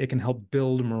productive, right? It can help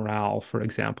build morale, for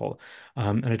example.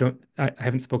 And I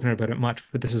haven't spoken about it much,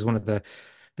 but this is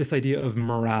this idea of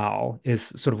morale is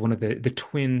sort of one of the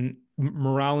twin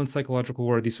morale and psychological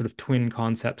war, these sort of twin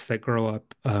concepts that grow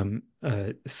up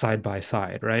side by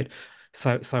side, right?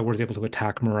 War is able to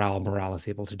attack morale. Morale is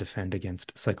able to defend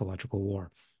against psychological war.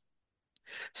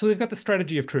 So they've got the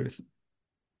strategy of truth.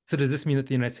 So does this mean that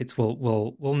the United States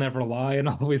will never lie and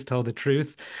always tell the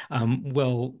truth?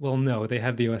 Well, no, they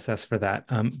have the OSS for that.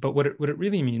 But what it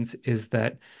really means is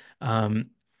that the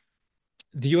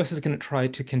US is going to try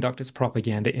to conduct its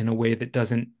propaganda in a way that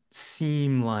doesn't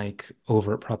seem like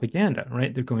overt propaganda,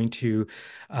 right? They're going to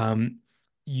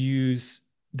use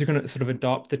they're going to sort of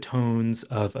adopt the tones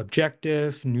of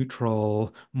objective,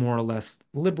 neutral, more or less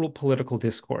liberal political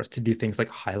discourse to do things like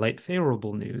highlight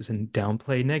favorable news and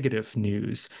downplay negative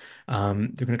news. They're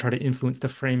going to try to influence the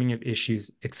framing of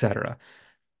issues, etc.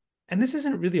 And this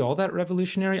isn't really all that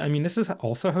revolutionary. I mean, this is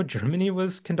also how Germany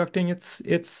was conducting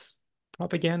its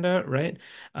propaganda, right?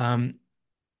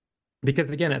 Because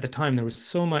again, at the time, there was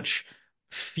so much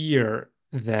fear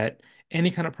that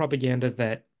any kind of propaganda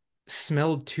that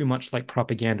smelled too much like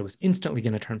propaganda was instantly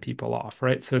going to turn people off,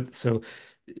 right? So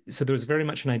there was very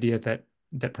much an idea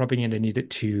that propaganda needed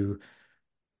to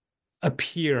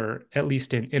appear, at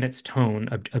least in its tone,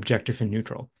 objective and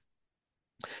neutral.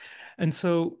 And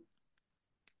so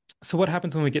what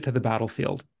happens when we get to the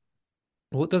battlefield?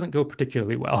 Well, it doesn't go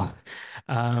particularly well.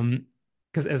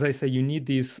 Because as I say, you need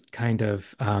these kind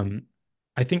of,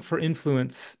 I think for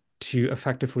influence to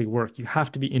effectively work, you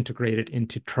have to be integrated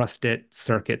into trusted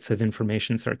circuits of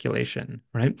information circulation,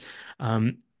 right?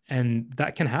 And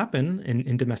that can happen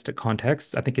in domestic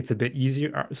contexts. I think it's a bit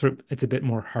easier, it's a bit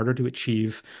more harder to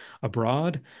achieve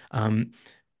abroad.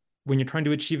 When you're trying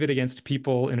to achieve it against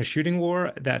people in a shooting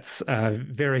war, that's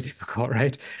very difficult,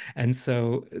 right? And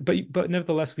so, but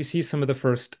nevertheless, we see some of the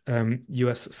first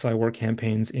U.S. psy-war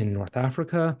campaigns in North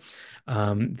Africa.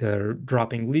 They're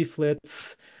dropping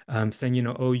leaflets saying,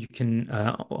 oh, you can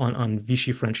on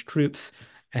Vichy French troops,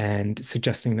 and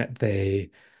suggesting that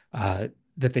they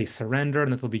surrender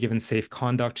and that they'll be given safe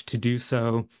conduct to do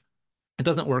so. It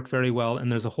doesn't work very well,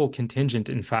 and there's a whole contingent,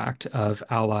 in fact, of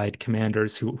Allied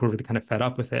commanders who were really kind of fed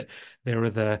up with it. They were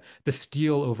the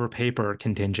steel over paper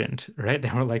contingent, right?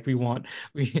 They were like, we,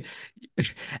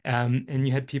 and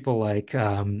you had people like,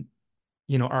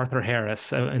 Arthur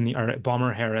Harris and the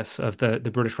Bomber Harris of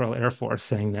the British Royal Air Force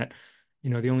saying that,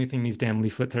 the only thing these damn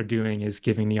leaflets are doing is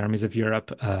giving the armies of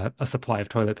Europe a supply of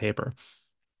toilet paper.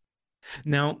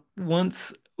 Now,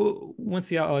 once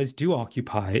the Allies do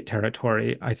occupy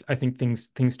territory, I think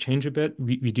things change a bit.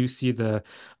 We do see the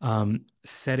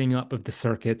setting up of the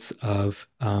circuits of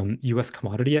U.S.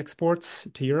 commodity exports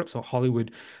to Europe. So Hollywood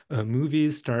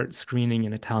movies start screening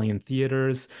in Italian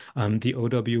theaters. The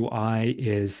OWI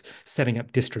is setting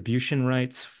up distribution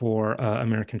rights for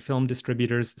American film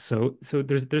distributors. So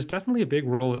there's definitely a big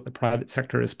role that the private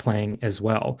sector is playing as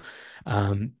well.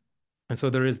 And so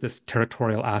there is this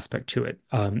territorial aspect to it.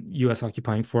 U.S.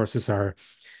 occupying forces are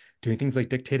doing things like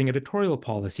dictating editorial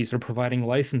policies or providing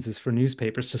licenses for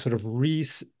newspapers to sort of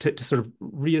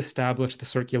reestablish the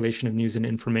circulation of news and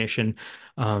information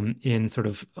in sort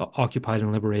of occupied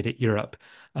and liberated Europe,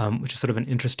 which is sort of an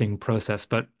interesting process.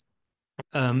 But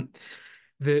I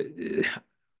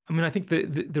think the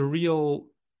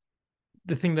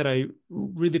thing that I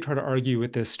really try to argue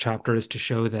with this chapter is to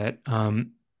show that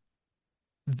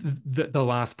the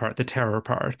last part, the terror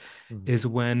part, is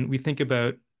when we think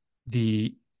about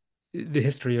the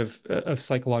history of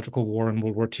psychological war in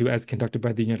World War II as conducted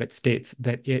by the United States,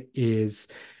 that it is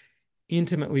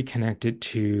intimately connected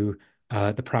to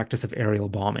the practice of aerial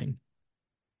bombing,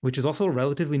 which is also a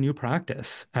relatively new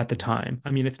practice at the time. I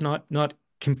mean, it's not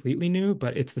completely new,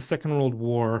 but it's the Second World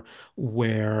War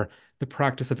where the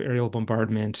practice of aerial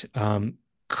bombardment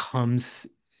comes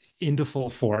into full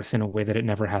force in a way that it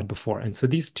never had before. And so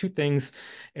these two things,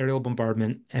 aerial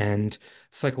bombardment and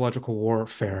psychological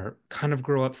warfare, kind of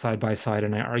grow up side by side.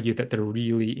 And I argue that they're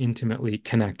really intimately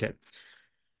connected.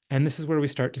 And this is where we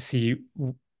start to see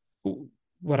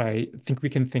what I think we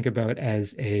can think about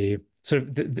as a sort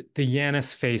of the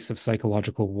Janus face of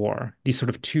psychological war, these sort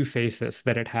of two faces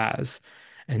that it has.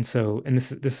 And so, and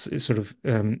this is sort of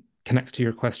connects to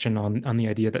your question on the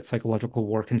idea that psychological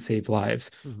war can save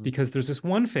lives, because there's this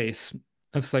one face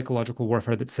of psychological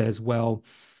warfare that says, well,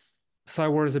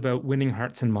 Psywar is about winning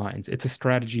hearts and minds. It's a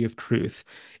strategy of truth.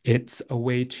 It's a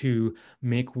way to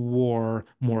make war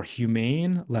more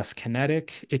humane, less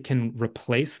kinetic. It can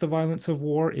replace the violence of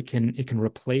war. It can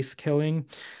replace killing.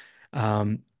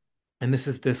 Um, and this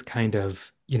is this kind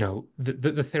of,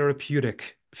 the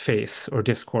therapeutic face or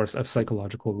discourse of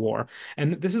psychological war.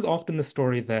 And this is often the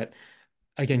story that,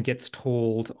 again, gets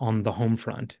told on the home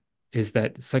front, is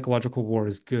that psychological war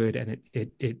is good, and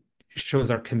it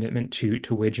shows our commitment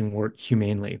to waging war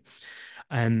humanely.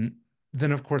 And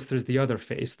then, of course, there's the other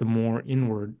face, the more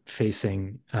inward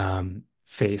facing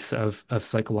face of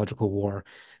psychological war,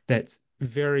 that's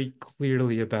very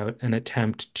clearly about an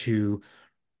attempt to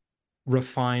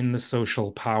refine the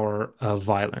social power of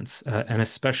violence, and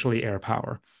especially air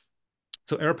power.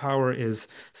 So air power is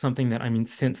something that, I mean,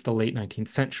 since the late 19th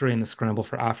century and the scramble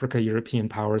for Africa, European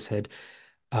powers had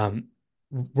um,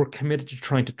 were committed to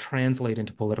trying to translate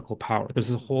into political power.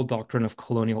 There's a whole doctrine of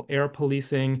colonial air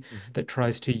policing that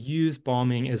tries to use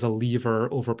bombing as a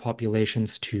lever over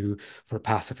populations for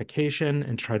pacification,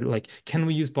 and try to, like, can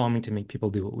we use bombing to make people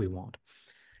do what we want?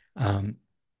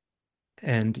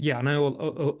 And yeah, and I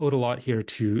owed a lot here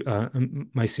to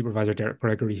my supervisor, Derek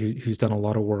Gregory, who's done a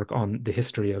lot of work on the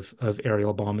history of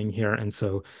aerial bombing here. And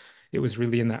so it was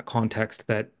really in that context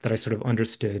that I sort of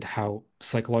understood how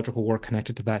psychological war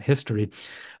connected to that history.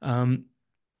 Um,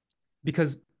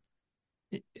 because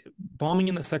bombing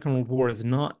in the Second World War is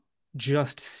not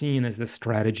just seen as this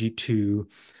strategy to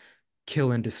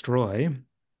kill and destroy,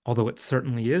 although it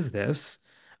certainly is this,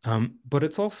 but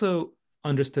it's also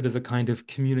understood as a kind of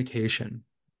communication.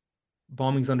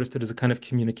 Bombing's understood as a kind of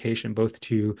communication, both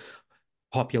to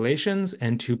populations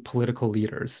and to political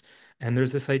leaders. And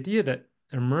there's this idea that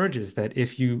emerges that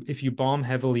if you bomb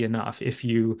heavily enough, if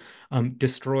you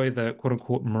destroy the quote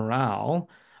unquote morale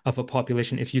of a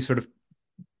population, if you sort of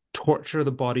torture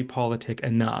the body politic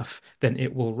enough, then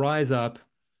it will rise up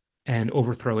and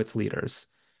overthrow its leaders.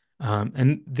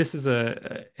 And this is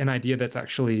an idea that's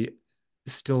actually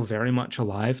still very much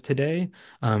alive today.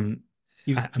 I'm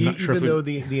not sure if Even though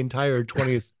the entire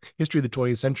 20th history of the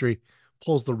 20th century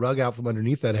pulls the rug out from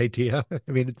underneath that idea.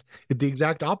 I mean, the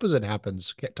exact opposite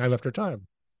happens time after time.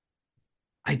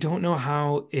 I don't know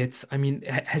how I mean,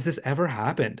 has this ever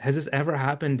happened? Has this ever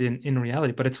happened in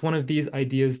reality? But it's one of these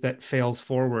ideas that fails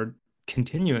forward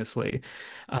continuously.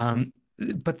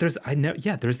 But there's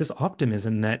this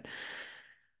optimism that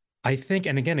I think,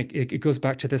 and again, it goes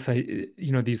back to this,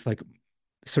 these like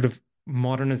sort of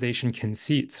modernization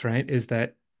conceits, right? Is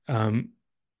that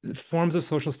forms of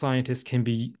social scientists can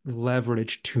be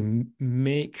leveraged to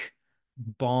make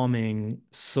bombing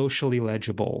socially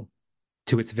legible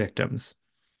to its victims,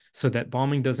 so that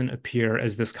bombing doesn't appear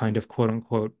as this kind of quote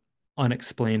unquote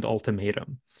unexplained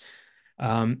ultimatum.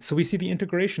 So we see the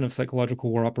integration of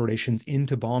psychological war operations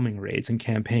into bombing raids and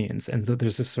campaigns, and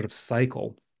there's this sort of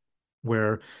cycle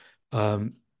where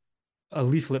um, a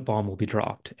leaflet bomb will be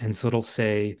dropped, and so it'll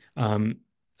say,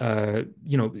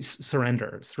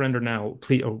 surrender now,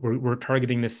 please. We're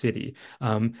targeting this city.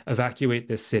 Evacuate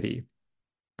this city.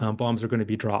 Bombs are going to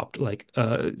be dropped. Like,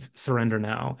 surrender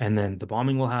now, and then the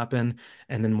bombing will happen,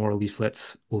 and then more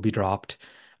leaflets will be dropped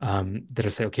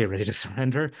that'll say, "Okay, ready to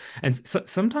surrender." And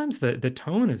sometimes the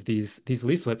tone of these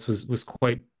leaflets was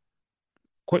quite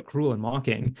cruel and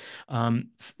mocking.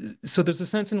 So there's a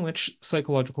sense in which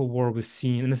psychological war was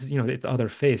seen, and this is, its other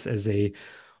face, as a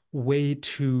way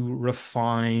to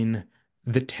refine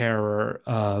the terror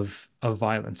of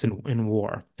violence in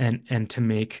war, and to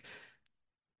make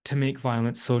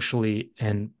violence socially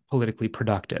and politically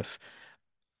productive.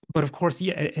 But of course,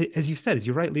 yeah, as you said, as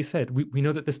you rightly said, we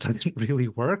know that this doesn't really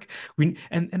work. And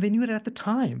they knew it at the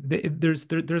time.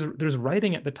 There's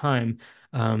writing at the time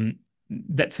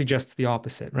that suggests the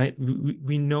opposite, right?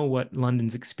 We know what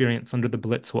London's experience under the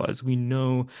Blitz was. We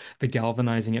know the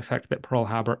galvanizing effect that Pearl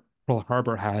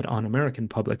Harbor had on American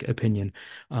public opinion.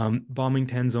 Bombing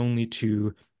tends only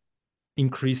to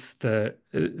increase the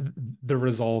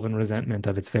resolve and resentment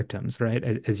of its victims, right?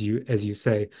 As you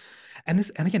say.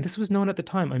 And again, this was known at the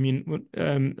time. I mean,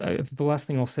 the last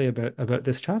thing I'll say about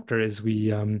this chapter is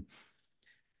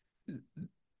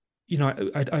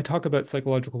I talk about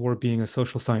psychological war being a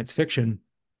social science fiction.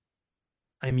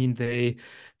 I mean,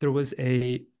 there was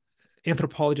a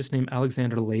anthropologist named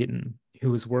Alexander Layton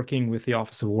who was working with the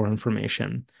Office of War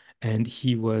Information, and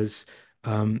he was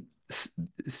s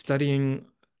studying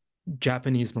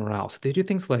Japanese morale. So they do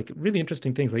things like really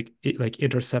interesting things like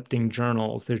intercepting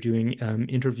journals. They're doing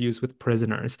interviews with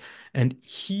prisoners. And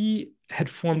he had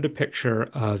formed a picture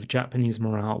of Japanese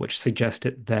morale, which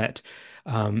suggested that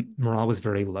morale was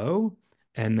very low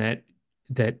and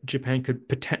that Japan could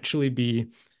potentially be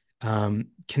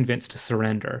convinced to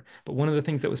surrender. But one of the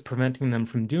things that was preventing them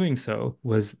from doing so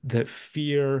was the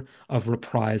fear of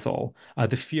reprisal,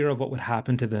 the fear of what would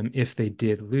happen to them if they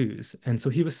did lose. And so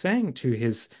he was saying to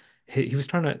he was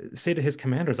trying to say to his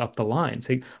commanders up the line,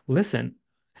 saying, listen,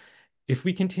 if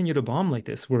we continue to bomb like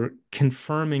this, we're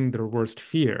confirming their worst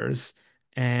fears,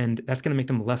 and that's going to make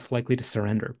them less likely to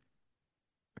surrender.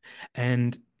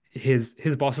 And his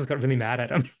bosses got really mad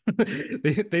at him.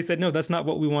 They said, no, that's not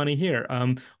what we want to hear.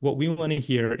 What we want to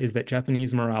hear is that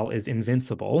Japanese morale is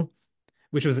invincible,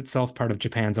 which was itself part of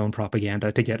Japan's own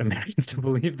propaganda to get Americans to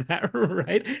believe that,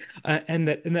 right? And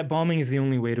that bombing is the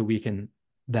only way to weaken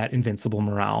that invincible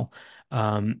morale.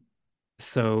 Um,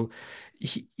 so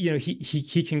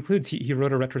he concludes he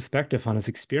wrote a retrospective on his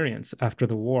experience after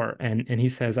the war, and he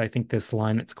says, I think this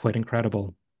line that's quite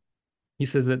incredible. He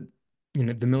says that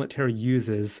the military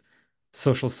uses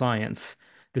social science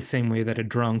the same way that a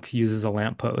drunk uses a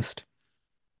lamppost,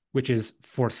 which is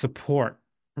for support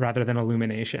rather than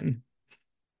illumination.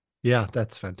 Yeah,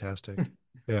 that's fantastic.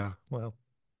 Yeah, well.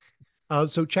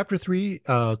 So chapter 3,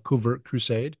 Covert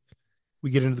Crusade, we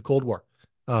get into the Cold War.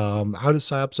 How does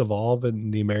PSYOPs evolve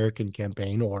in the American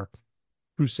campaign or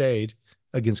crusade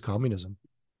against communism?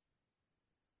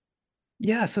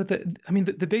 Yeah, so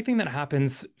the big thing that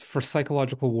happens for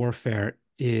psychological warfare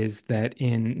is that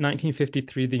in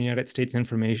 1953, the United States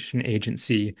Information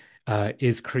Agency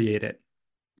is created.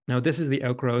 Now, this is the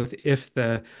outgrowth if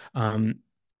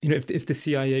if the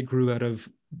CIA grew out of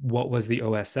what was the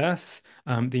OSS,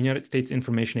 the United States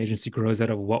Information Agency grows out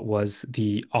of what was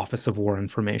the Office of War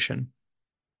Information.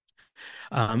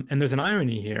 And there's an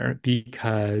irony here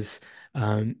because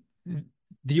um,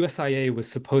 the USIA was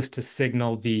supposed to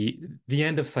signal the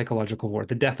end of psychological war,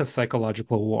 the death of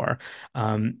psychological war.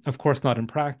 Of course, not in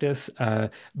practice,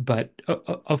 but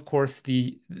of course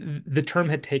the term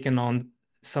had taken on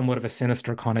somewhat of a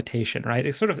sinister connotation, right?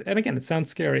 It's sort of, and again, it sounds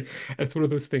scary. It's one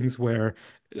of those things where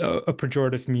a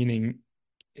pejorative meaning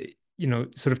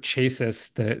sort of chases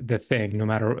the thing, no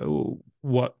matter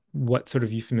what sort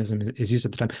of euphemism is used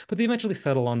at the time. But they eventually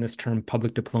settle on this term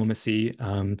public diplomacy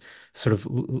sort of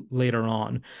later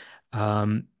on.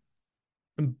 Um,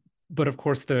 but of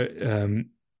course,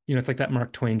 it's like that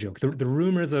Mark Twain joke. The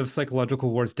rumors of psychological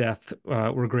war's death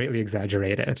were greatly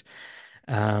exaggerated.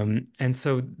 And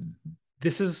so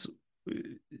this is,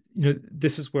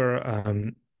 this is where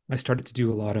I started to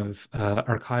do a lot of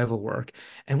archival work.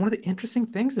 And one of the interesting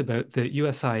things about the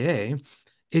USIA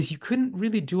is you couldn't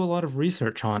really do a lot of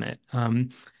research on it.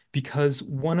 Because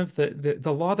one of the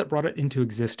law that brought it into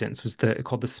existence was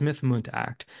called the Smith-Mundt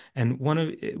Act, and one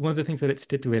of the things that it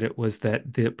stipulated was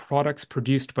that the products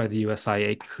produced by the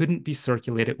USIA couldn't be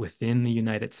circulated within the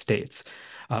United States.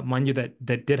 Mind you,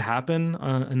 that did happen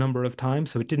a number of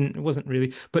times, so it wasn't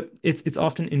really, but it's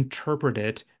often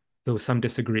interpreted, though some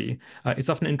disagree, it's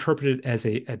often interpreted as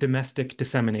a domestic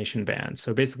dissemination ban.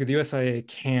 So basically, the USIA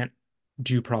can't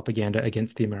do propaganda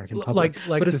against the American public.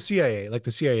 Like But the as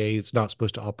CIA, is not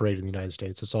supposed to operate in the United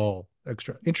States. It's all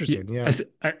extra. Interesting. Yeah.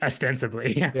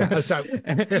 ostensibly, yeah. Yeah. So,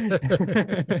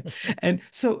 And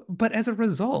so, but as a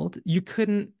result, you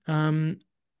couldn't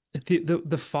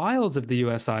the files of the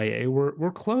USIA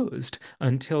were closed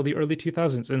until the early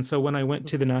 2000s. And so when I went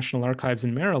to the National Archives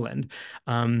in Maryland,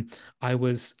 I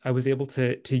was able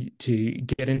to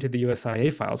get into the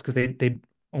USIA files because they'd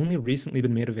only recently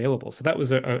been made available. So that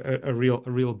was a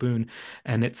real boon.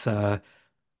 And it's I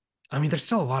mean, there's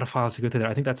still a lot of files to go through there.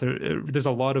 I think there's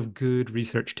a lot of good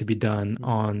research to be done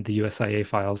on the USIA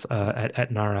files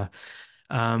at NARA.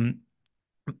 Um,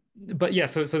 but yeah,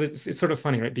 so it's sort of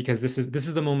funny, right? Because this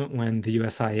is the moment when the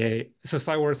USIA, so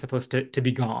Psywar is supposed to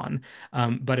be gone,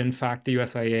 but in fact the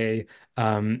USIA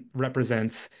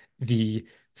represents the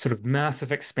sort of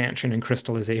massive expansion and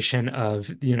crystallization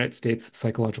of the United States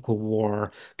psychological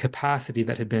war capacity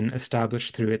that had been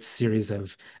established through its series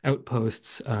of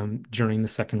outposts during the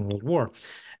Second World War,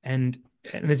 and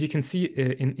as you can see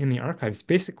in the archives,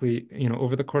 basically,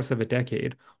 over the course of a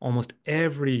decade, almost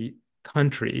every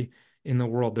country in the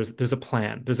world, there's a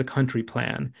plan, there's a country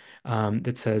plan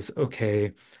that says,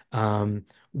 okay,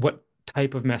 what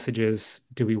type of messages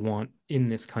do we want in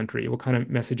this country? What kind of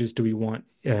messages do we want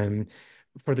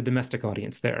for the domestic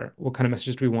audience there? What kind of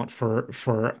messages do we want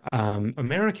for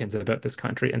Americans about this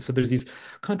country? And so there's these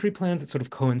country plans that sort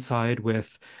of coincide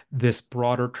with this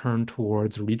broader turn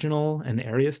towards regional and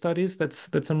area studies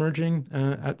that's emerging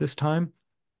at this time.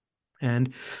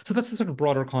 And so that's the sort of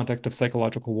broader context of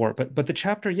psychological war. But the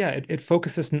chapter, yeah, it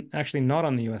focuses actually not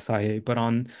on the USIA, but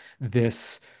on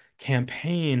this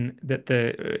campaign that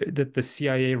the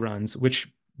CIA runs,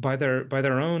 which by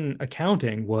their own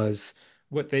accounting was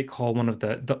what they call one of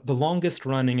the longest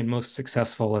running and most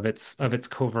successful of its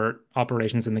covert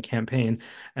operations in the campaign.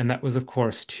 And that was, of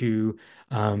course, to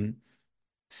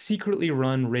secretly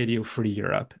run Radio Free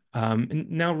Europe. And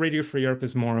now Radio Free Europe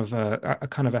is more of a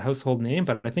kind of a household name,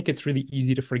 but I think it's really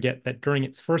easy to forget that during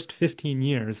its first 15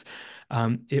 years,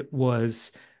 it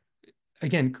was,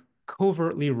 again,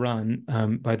 covertly run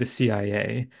by the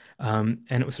CIA. And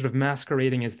it was sort of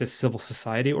masquerading as this civil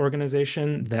society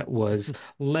organization that was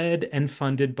led and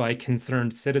funded by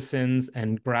concerned citizens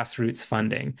and grassroots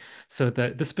funding. So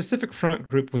the specific front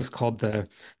group was called the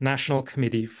National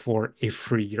Committee for a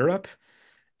Free Europe.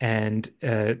 And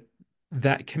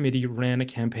that committee ran a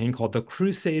campaign called the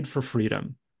Crusade for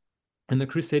Freedom. And the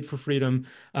Crusade for Freedom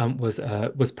was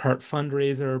part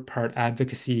fundraiser, part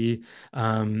advocacy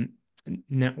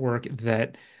network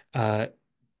that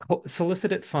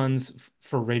solicited funds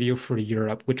for Radio Free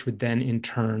Europe, which would then in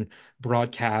turn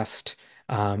broadcast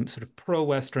sort of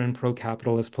pro-Western,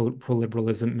 pro-capitalist,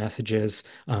 pro-liberalism messages,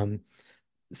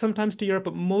 sometimes to Europe,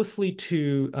 but mostly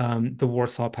to the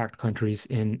Warsaw Pact countries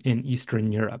in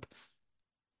Eastern Europe.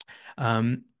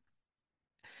 Um,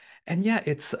 and yeah,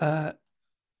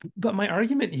 but my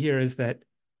argument here is that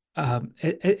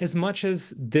as much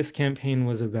as this campaign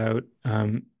was about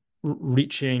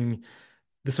reaching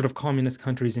the sort of communist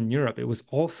countries in Europe, it was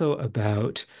also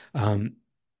about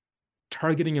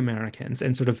targeting Americans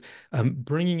and sort of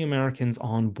bringing Americans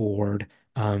on board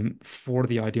for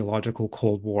the ideological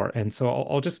Cold War. And so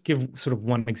I'll just give sort of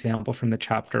one example from the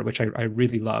chapter, which I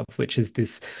really love, which is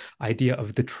this idea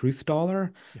of the truth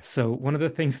dollar. Yeah. So one of the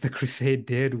things the Crusade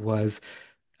did was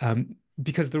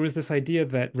because there was this idea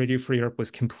that Radio Free Europe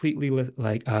was completely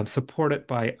supported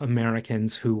by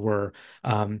Americans who were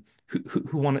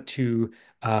who wanted to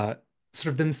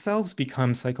sort of themselves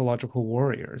become psychological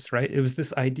warriors, right? It was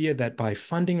this idea that by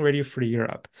funding Radio Free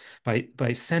Europe,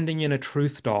 by sending in a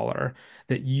truth dollar,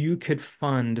 that you could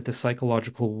fund the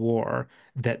psychological war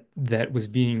that was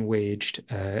being waged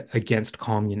against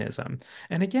communism.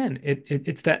 And again,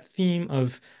 it's that theme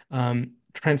of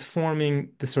transforming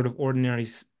the sort of ordinary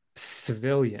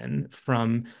civilian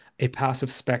from a passive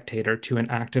spectator to an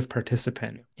active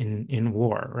participant in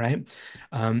war, right?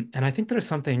 And I think there's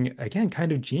something, again,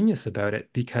 kind of genius about it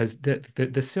because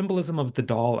the symbolism of the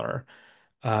dollar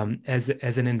as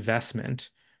an investment,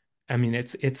 I mean,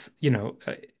 it's it's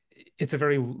a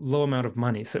very low amount of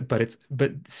money, so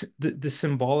the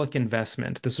symbolic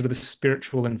investment, the sort of the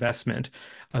spiritual investment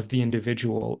of the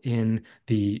individual in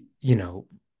the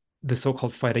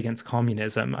so-called fight against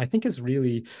communism, I think is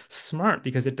really smart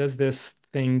because it does this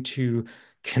thing to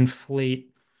conflate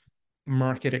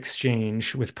market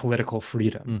exchange with political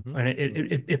freedom. Mhm. And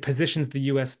it positions the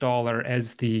US dollar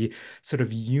as the sort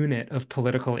of unit of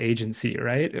political agency,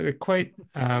 right? Quite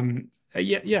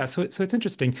yeah. So it's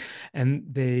interesting.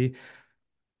 And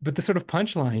but the sort of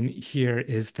punchline here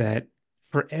is that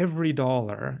for every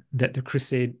dollar that the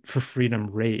Crusade for Freedom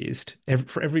raised,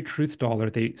 for every truth dollar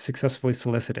they successfully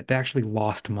solicited, they actually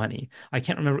lost money. I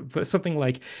can't remember, but something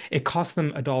like it cost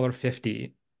them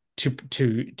 $1.50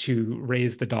 to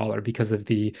raise the dollar because of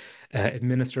the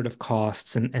administrative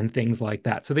costs and things like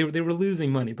that. So they were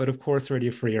losing money, but of course,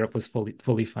 Radio Free Europe was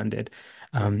fully funded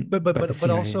by the But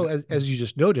CIA. also, as you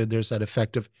just noted, there's that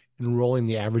effect of enrolling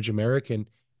the average American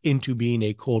into being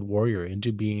a cold warrior,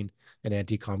 into being an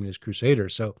anti-communist crusader.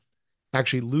 So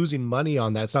actually losing money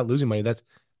on that, it's not losing money,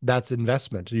 that's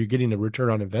investment. You're getting a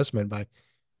return on investment by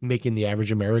making the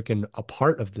average American a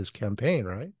part of this campaign,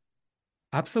 right?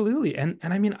 Absolutely. And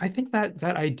I mean, I think that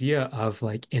idea of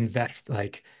like invest,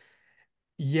 like,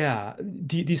 yeah,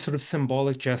 these sort of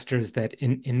symbolic gestures that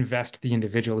invest the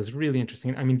individual is really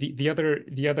interesting. I mean, the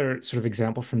other sort of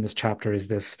example from this chapter is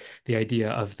the idea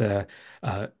of it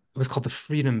was called the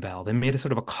Freedom Bell. They made a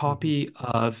sort of a Mhm. copy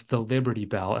of the Liberty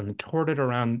Bell and toured it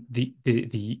around the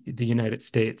United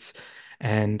States.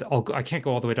 And I can't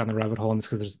go all the way down the rabbit hole on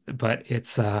this but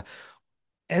it's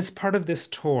as part of this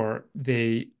tour,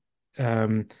 they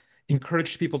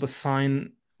encouraged people to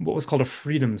sign what was called a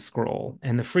freedom scroll.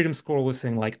 And the freedom scroll was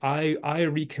saying like, I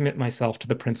recommit myself to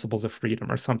the principles of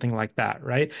freedom or something like that,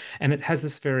 right? And it has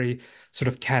this very sort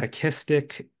of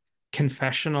catechistic,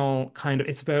 confessional kind of,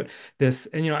 it's about this,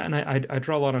 and and I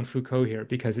draw a lot on Foucault here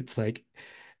because it's like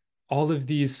all of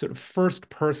these sort of first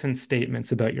person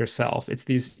statements about yourself. It's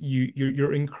these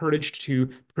you're encouraged to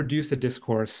produce a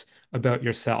discourse about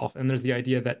yourself. And there's the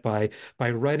idea that by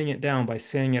writing it down, by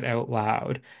saying it out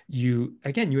loud, you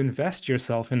invest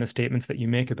yourself in the statements that you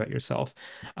make about yourself.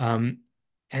 Um,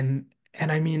 and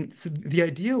I mean, so the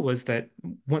idea was that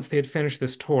once they had finished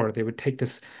this tour, they would take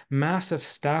this massive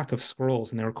stack of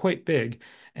scrolls, and they were quite big,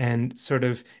 and sort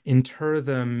of inter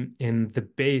them in the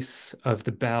base of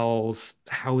the Bell's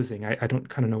housing. I don't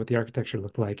kind of know what the architecture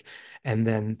looked like. And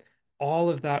then all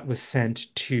of that was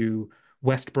sent to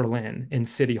West Berlin in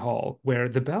City Hall, where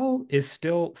the Bell is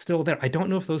still there. I don't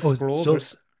know if those Oh, is it scrolls are.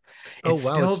 still? Oh, It's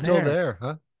wow, still it's still there. there,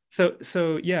 huh?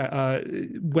 So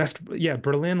yeah,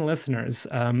 Berlin listeners,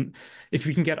 if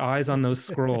we can get eyes on those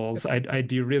scrolls, I'd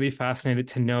be really fascinated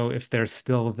to know if they're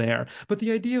still there. But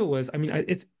the idea was, I mean,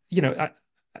 it's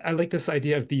I like this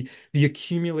idea of the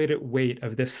accumulated weight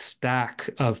of this stack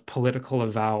of political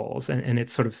avowals and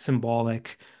its sort of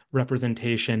symbolic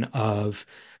representation of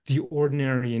the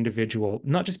ordinary individual,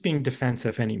 not just being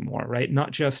defensive anymore, right?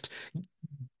 Not just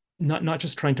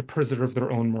trying to preserve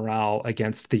their own morale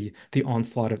against the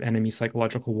onslaught of enemy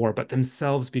psychological war, but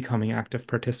themselves becoming active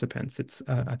participants. It's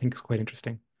I think it's quite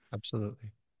interesting.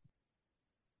 Absolutely.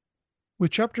 With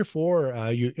chapter four,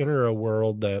 you enter a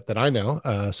world that I know,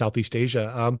 Southeast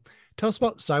Asia. Tell us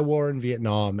about Psy War in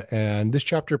Vietnam. And this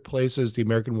chapter places the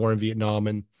American war in Vietnam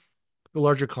in the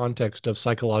larger context of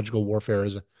psychological warfare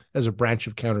as a branch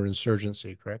of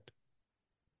counterinsurgency, correct?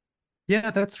 Yeah,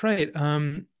 that's right.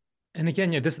 And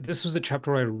again, yeah, this was a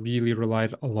chapter where I really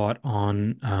relied a lot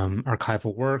on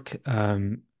archival work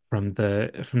from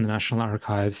the National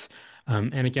Archives,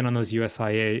 and again on those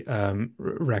USIA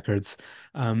records.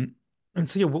 Um, and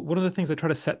so yeah, one of the things I try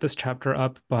to set this chapter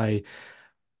up by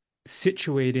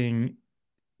situating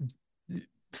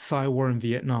Psy war in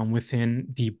Vietnam within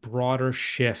the broader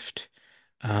shift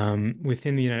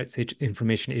within the United States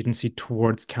Information Agency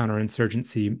towards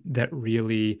counterinsurgency that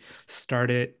really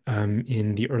started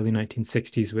in the early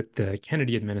 1960s with the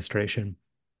Kennedy administration.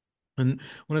 And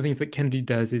one of the things that Kennedy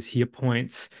does is he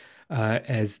appoints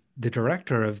as the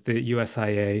director of the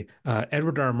USIA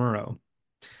Edward R. Murrow,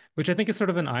 which I think is sort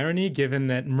of an irony, given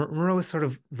that Murrow is sort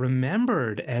of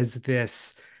remembered as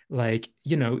this, like,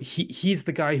 he's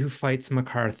the guy who fights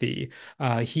McCarthy.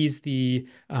 He's the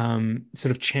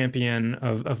sort of champion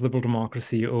of liberal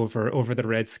democracy over the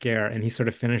Red Scare, and he sort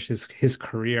of finishes his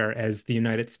career as the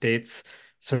United States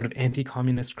sort of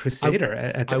anti-communist I crusader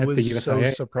I at the was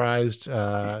USIA.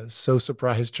 so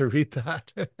surprised to read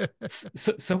that.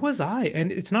 So was I,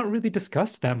 and it's not really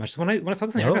discussed that much. So when I saw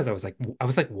this in the archives, No. I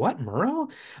was like, what,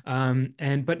 Murrow?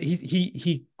 And but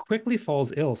he quickly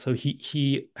falls ill, so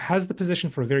he has the position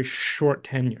for a very short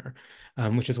tenure,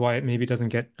 which is why it maybe doesn't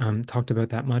get talked about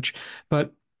that much.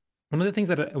 But one of the things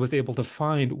that I was able to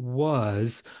find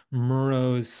was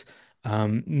Murrow's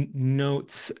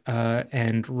notes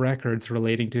and records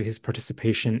relating to his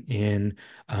participation in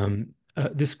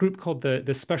this group called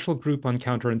the Special Group on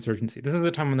Counterinsurgency. This is the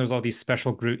time when there's all these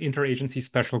interagency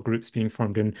special groups being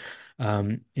formed in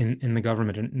the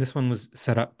government, and this one was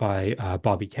set up by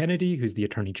Bobby Kennedy, who's the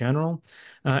Attorney General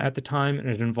at the time, and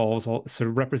it involves all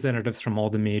sort of representatives from all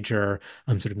the major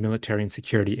sort of military and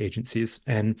security agencies,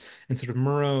 and sort of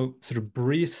Murrow sort of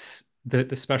briefs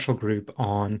the special group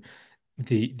on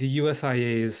the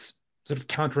USIA's sort of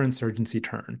counterinsurgency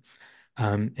turn.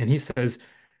 And he says,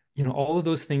 all of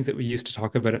those things that we used to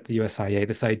talk about at the USIA,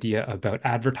 this idea about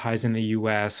advertising the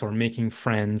US or making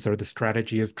friends or the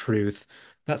strategy of truth,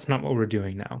 that's not what we're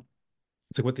doing now.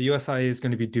 So what the USIA is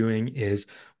going to be doing is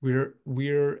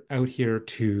we're out here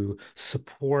to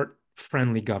support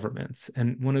friendly governments.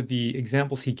 And one of the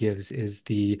examples he gives is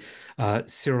the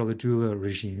Cyril Adula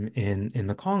regime in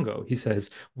the Congo. He says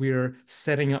we're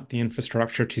setting up the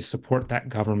infrastructure to support that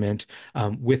government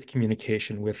with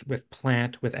communication, with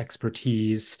plant, with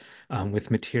expertise, with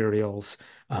materials,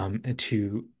 and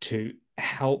to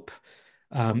help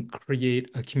create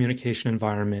a communication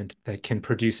environment that can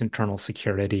produce internal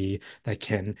security, that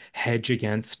can hedge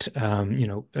against,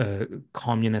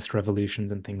 communist revolutions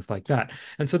and things like that.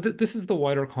 And so this is the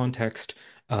wider context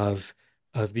of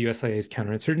the USIA's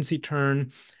counterinsurgency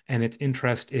turn and its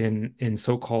interest in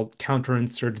so-called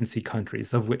counterinsurgency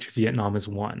countries, of which Vietnam is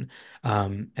one.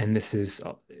 And this is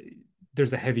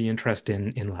there's a heavy interest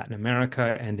in Latin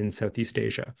America and in Southeast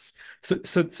Asia. So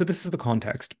this is the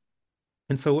context.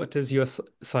 And so what does US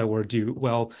Cyber do?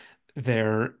 Well,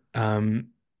 they're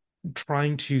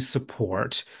trying to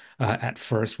support at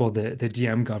first, well, the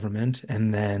DM government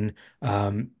and then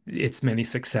its many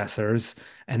successors.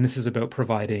 And this is about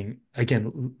providing,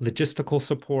 again, logistical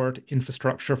support,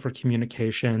 infrastructure for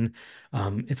communication.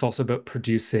 It's also about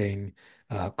producing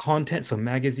content, so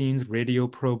magazines, radio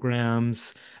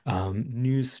programs,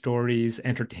 news stories,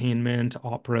 entertainment,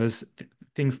 operas,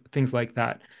 things like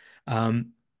that.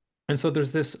 Um, and so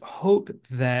there's this hope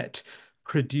that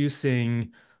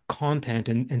producing content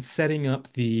and setting up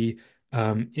the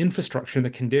infrastructure and the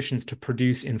conditions to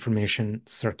produce information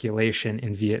circulation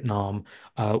in Vietnam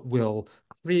will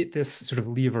create this sort of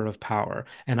lever of power.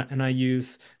 And I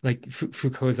use like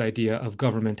Foucault's idea of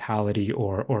governmentality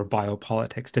or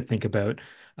biopolitics to think about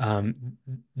um,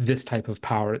 this type of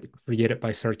power created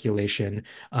by circulation,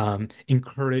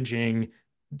 encouraging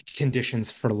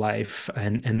conditions for life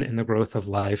and the growth of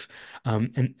life.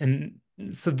 And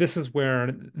so this is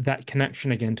where that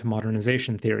connection again to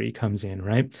modernization theory comes in,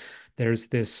 right? There's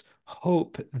this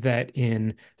hope that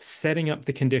in setting up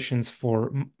the conditions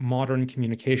for modern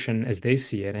communication as they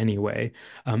see it anyway,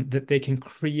 that they can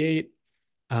create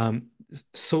um,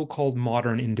 so-called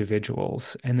modern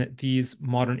individuals, and that these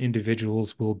modern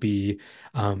individuals will be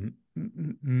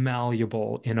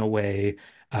malleable in a way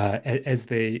as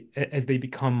they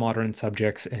become modern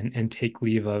subjects and take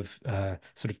leave of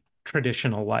sort of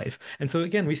traditional life. And so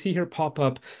again, we see here pop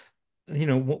up,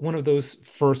 one of those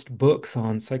first books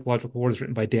on psychological wars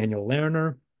written by Daniel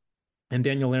Lerner. And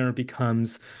Daniel Lerner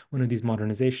becomes one of these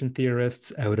modernization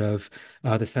theorists out of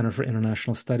the Center for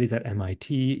International Studies at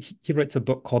MIT. He writes a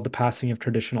book called The Passing of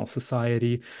Traditional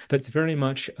Society that's very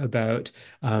much about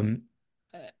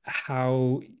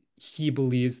how he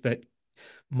believes that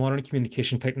modern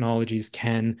communication technologies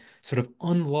can sort of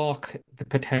unlock the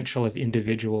potential of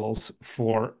individuals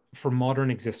for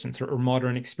modern existence or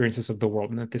modern experiences of the world,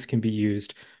 and that this can be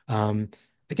used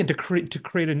again to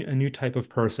create a new type of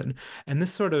person. And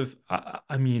this sort of,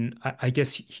 I mean, I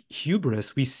guess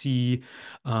hubris we see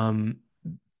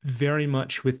very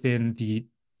much within the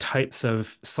types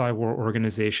of cyber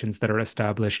organizations that are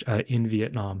established in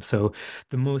Vietnam. So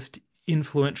the most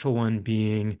influential one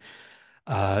being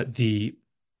the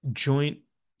Joint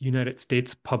United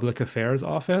States Public Affairs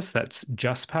Office, that's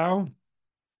JUSPOW,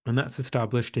 and that's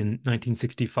established in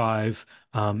 1965,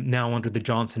 now under the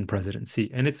Johnson presidency.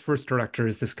 And its first director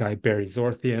is this guy, Barry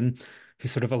Zorthian,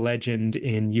 who's sort of a legend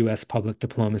in US public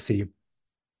diplomacy.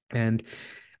 And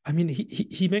I mean,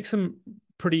 he makes some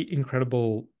pretty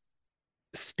incredible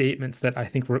statements that I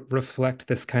think reflect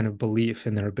this kind of belief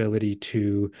in their ability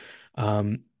to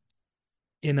um,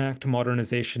 enact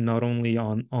modernization not only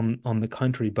on the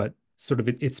country but sort of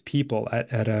its people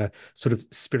at a sort of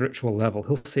spiritual level.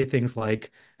 He'll say things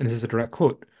like, and this is a direct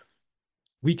quote,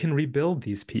 "We can rebuild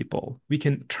these people. We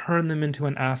can turn them into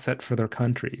an asset for their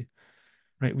country."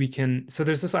 Right? We can. So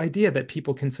there's this idea that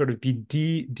people can sort of be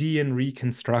de and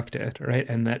reconstructed, right?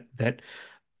 And that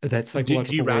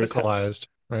psychological warriors have. De-radicalized,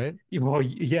 right? Well,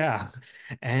 yeah.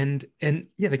 And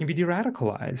yeah, they can be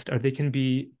de-radicalized or they can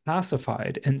be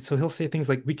pacified. And so he'll say things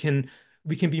like we can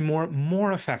be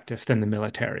more effective than the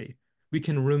military. We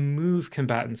can remove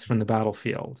combatants from the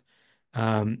battlefield.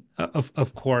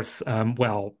 Of course,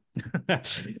 well,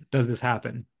 does this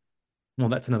happen? Well,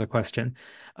 that's another question.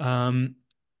 Um,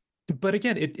 but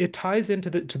again, it ties into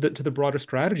the broader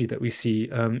strategy that we see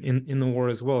in the war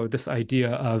as well, or this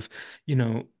idea of, you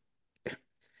know,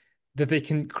 that they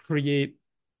can create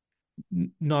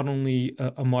not only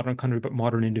a modern country but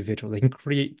modern individual. They can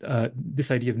create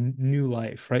this idea of new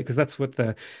life, right? Because that's what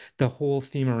the whole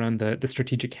theme around the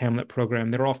strategic Hamlet program.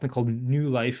 They're often called new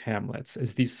life Hamlets,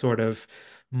 as these sort of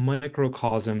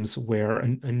microcosms where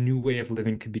a new way of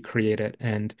living could be created.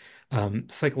 And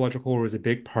psychological war is a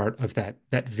big part of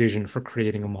that vision for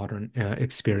creating a modern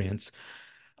experience.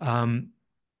 Um,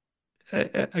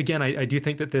 Again, I do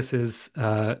think that this is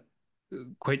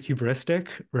quite hubristic,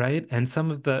 right? And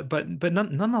some of the, but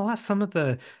nonetheless, some of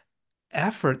the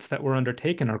efforts that were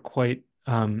undertaken are quite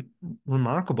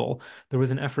remarkable. There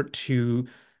was an effort to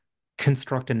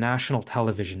construct a national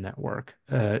television network,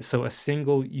 so a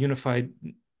single unified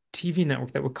TV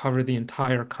network that would cover the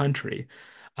entire country.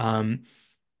 Um,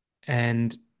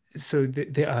 and so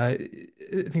I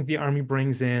think the Army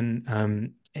brings in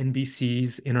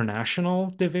NBC's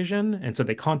international division, and so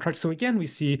they contract. So again, we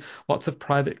see lots of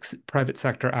private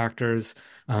sector actors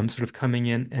sort of coming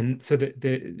in, and so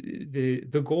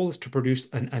the goal is to produce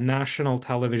a national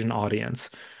television audience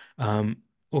um,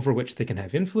 over which they can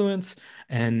have influence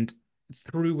and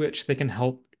through which they can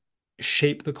help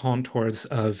shape the contours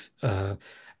of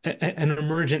an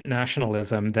emergent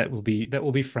nationalism that will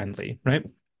be friendly, right?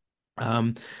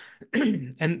 Um,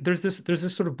 and there's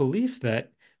this sort of belief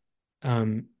that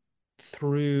um,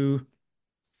 through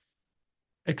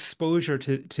exposure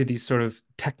to these sort of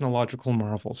technological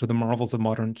marvels or the marvels of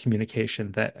modern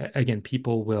communication, that again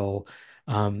people will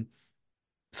um,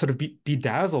 sort of be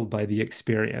dazzled by the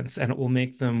experience, and it will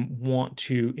make them want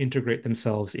to integrate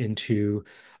themselves into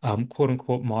quote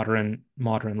unquote modern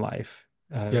life,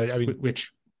 Yeah, I mean,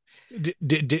 which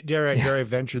dare yeah. I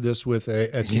venture this with a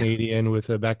Yeah. Canadian with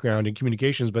a background in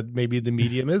communications, but maybe the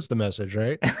medium is the message,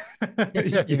 right? I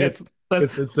mean, Yes,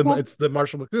 that's well, it's the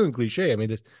Marshall McLuhan cliche. I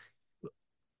mean, it's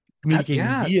communicating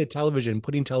yeah. via television,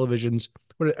 putting televisions.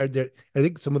 What are there? I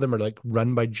think some of them are like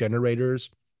run by generators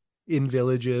in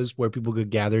villages where people could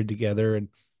gather together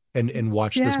and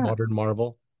watch this Yeah. modern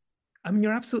marvel. I mean,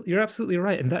 you're absolutely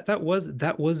right. And that was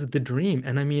the dream.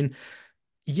 And I mean,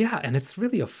 yeah, and it's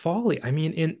really a folly. I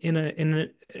mean,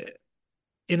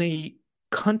 in a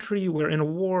country where in a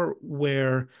war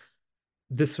where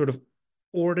this sort of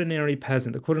ordinary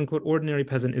peasant, the quote unquote ordinary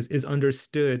peasant, is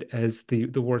understood as the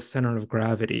war's center of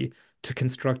gravity, to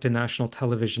construct a national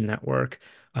television network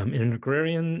in an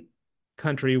agrarian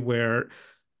country where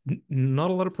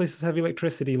not a lot of places have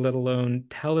electricity, let alone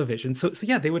television. So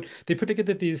yeah, they put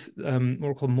together these what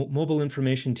are called mobile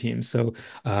information teams. So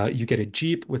you get a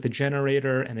Jeep with a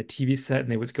generator and a TV set,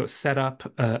 and they would go set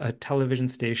up a television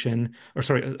station, or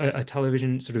sorry, a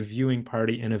television sort of viewing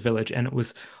party in a village. And it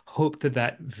was hoped that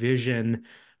that vision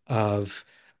of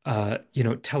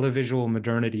televisual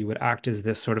modernity would act as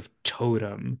this sort of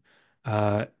totem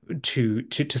uh, to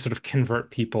sort of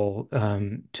convert people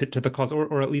to the cause,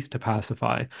 or at least to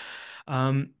pacify.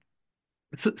 Um,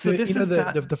 so You this know, is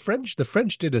that. the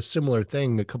French did a similar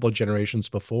thing a couple of generations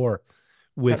before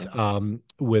Is that right?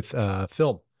 with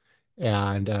film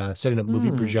and setting up movie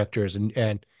Hmm. projectors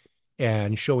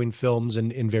and showing films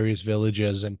in various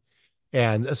villages and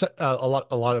a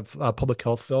lot of public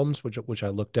health films which I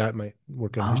looked at in my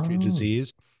work on history of Oh.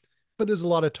 disease. But there's a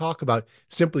lot of talk about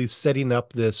simply setting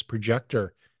up this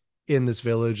projector in this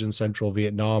village in central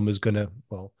Vietnam is going to,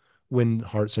 well, win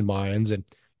hearts and minds. And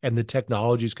the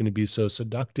technology is going to be so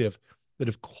seductive that,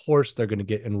 of course, they're going to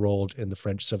get enrolled in the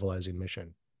French civilizing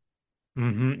mission.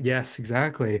 Yes,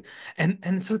 exactly.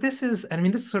 And so this is, I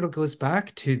mean, this sort of goes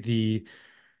back to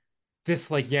this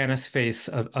like Janus face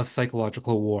of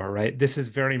psychological war, right? This is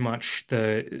very much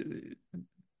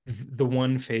the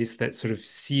one face that sort of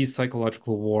sees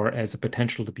psychological war as a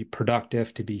potential to be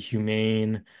productive, to be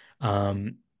humane,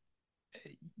 um,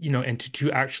 and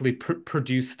to actually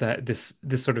produce this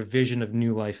sort of vision of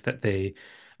new life that they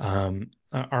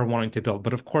are wanting to build.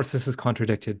 But of course, this is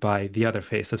contradicted by the other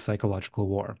face of psychological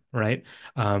war, right?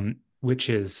 Which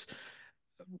is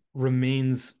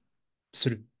remains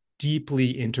sort of deeply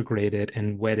integrated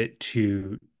and wedded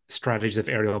to strategies of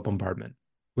aerial bombardment,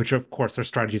 which of course are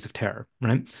strategies of terror,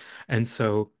 right? And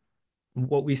so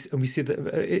what we see that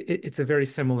it's a very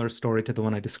similar story to the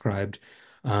one I described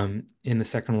in the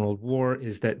Second World War,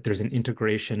 is that there's an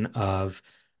integration of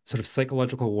sort of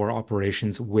psychological war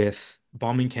operations with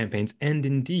bombing campaigns, and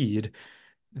indeed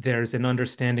there's an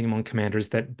understanding among commanders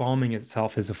that bombing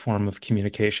itself is a form of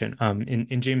communication.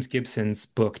 In James Gibson's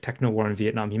book Techno War in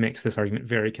Vietnam, he makes this argument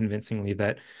very convincingly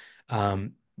that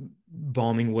um,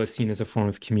 bombing was seen as a form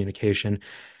of communication,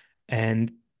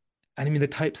 and I mean the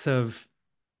types of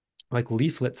like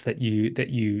leaflets that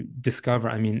you discover.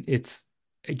 I mean, it's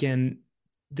again,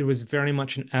 there was very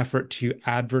much an effort to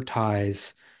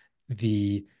advertise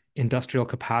the industrial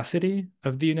capacity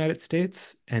of the United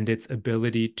States and its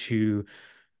ability to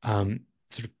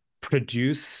sort of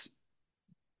produce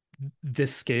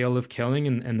this scale of killing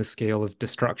and the scale of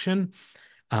destruction,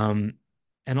 um,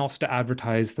 and also to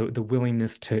advertise the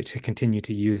willingness to continue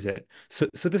to use it. So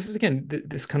this is again,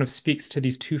 this kind of speaks to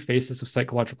these two faces of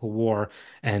psychological war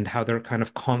and how they're kind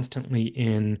of constantly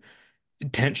in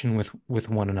tension with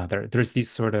one another. There's these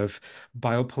sort of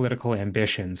biopolitical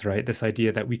ambitions, right? This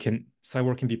idea that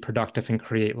cyber can be productive and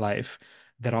create life,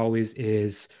 that always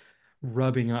is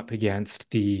rubbing up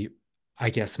against the, I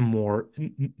guess, more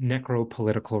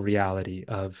necropolitical reality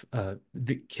of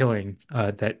the killing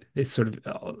that is sort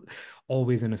of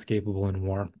always inescapable in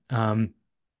war. And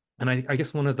I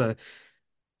guess one of the,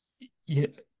 you know,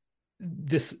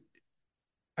 this,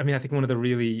 I mean, I think one of the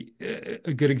really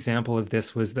a good example of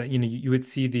this was that, you would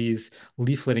see these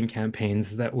leafleting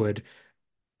campaigns that would,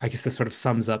 I guess this sort of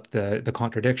sums up the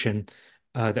contradiction,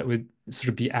 that would sort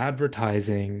of be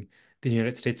advertising the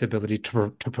United States' ability to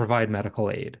provide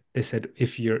medical aid. They said,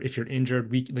 if you're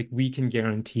injured, we can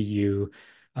guarantee you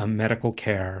medical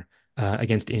care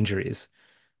against injuries.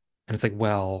 And it's like,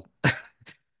 well,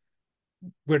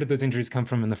 where did those injuries come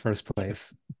from in the first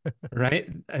place? Right?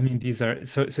 I mean, these are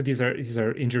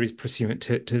injuries pursuant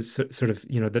to sort of,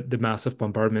 the massive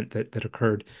bombardment that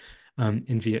occurred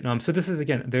in Vietnam. So this is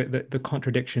again the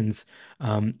contradictions,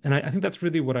 and I think that's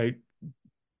really what I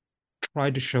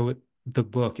tried to show with the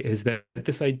book is that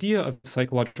this idea of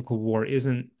psychological war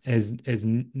isn't as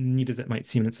neat as it might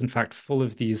seem. It's in fact full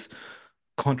of these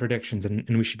contradictions, and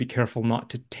we should be careful not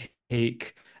to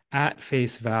take at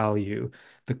face value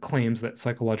the claims that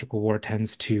psychological war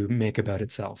tends to make about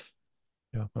itself.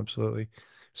 Yeah, absolutely.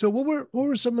 So what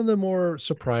were some of the more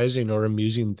surprising or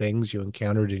amusing things you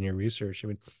encountered in your research? I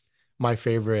mean, my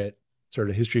favorite sort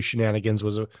of history shenanigans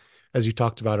was, as you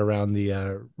talked about, around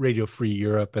the Radio Free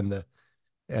Europe and the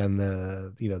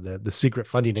secret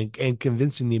funding and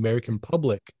convincing the American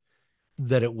public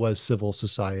that it was civil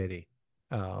society.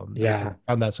 I Yeah.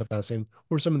 found that so fascinating.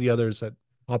 What were some of the others that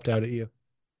popped out at you?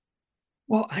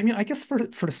 Well, I mean, I guess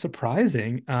for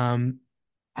surprising,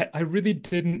 I really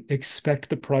didn't expect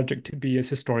the project to be as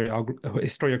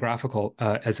historiographical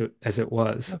as it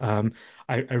was. Yeah,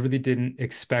 I really didn't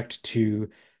expect to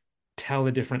tell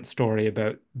a different story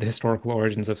about the historical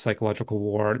origins of psychological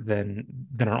war than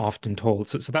are often told.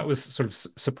 So that was sort of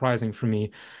surprising for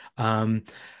me. Um,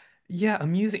 yeah,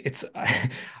 amusing.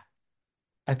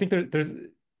 I think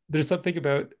there's something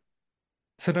about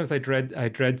sometimes I dread,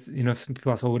 some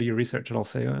people ask, well, what do you research? And I'll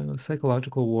say, oh,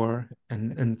 psychological war.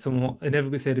 And someone will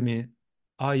inevitably say to me,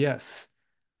 ah, yes,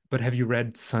 but have you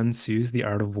read Sun Tzu's The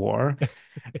Art of War?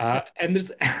 And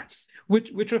there's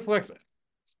which reflects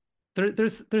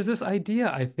there's this idea,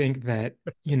 I think, that,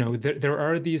 there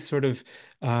are these sort of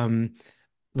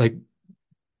like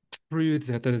truths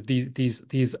that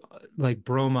these like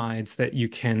bromides that you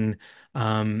can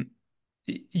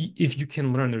if you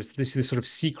can learn, there's this sort of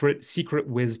secret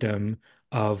wisdom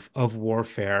of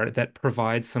warfare that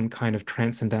provides some kind of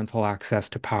transcendental access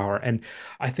to power. And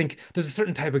I think there's a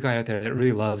certain type of guy out there that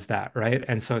really loves that, right?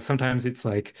 And so sometimes it's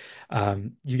like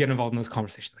you get involved in those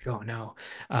conversations, like, oh no.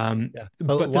 yeah. A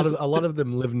But lot there's of a lot of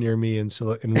them live near me and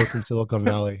work in Silicon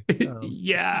Valley.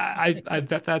 yeah, I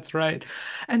bet that's right.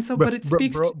 And so, but it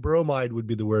speaks to Bromide would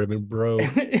be the word. I mean, bro.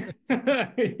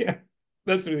 yeah,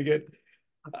 that's really good.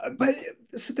 But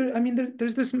so I mean,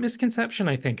 there's this misconception,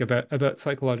 I think, about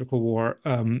psychological war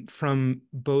from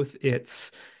both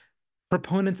its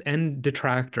proponents and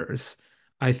detractors,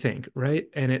 I think, right?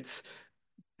 And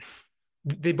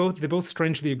they both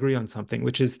strangely agree on something,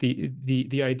 which is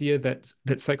the idea that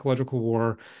psychological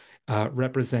war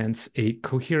represents a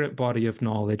coherent body of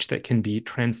knowledge that can be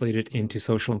translated into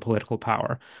social and political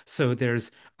power. So there's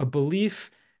a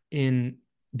belief in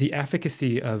the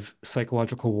efficacy of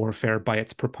psychological warfare by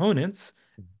its proponents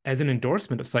as an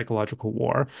endorsement of psychological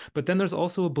war, but then there's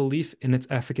also a belief in its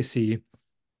efficacy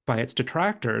by its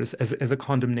detractors as a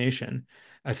condemnation.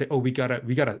 I say, oh, we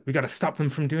gotta stop them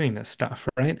from doing this stuff,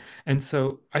 right? And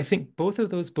so I think both of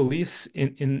those beliefs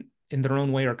in their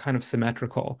own way are kind of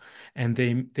symmetrical, and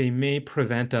they may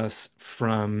prevent us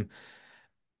from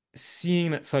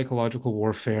seeing that psychological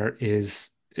warfare is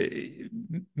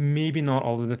maybe not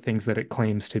all of the things that it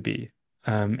claims to be.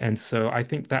 And so I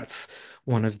think that's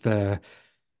one of the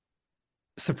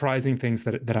surprising things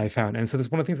that I found. And so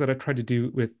that's one of the things that I tried to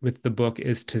do with the book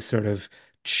is to sort of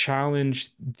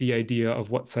challenge the idea of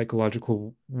what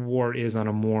psychological war is on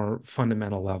a more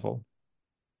fundamental level.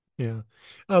 Yeah.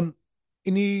 Um,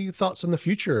 any thoughts on the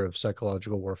future of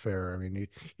psychological warfare? I mean,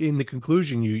 in the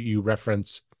conclusion, you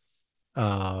reference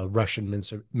Russian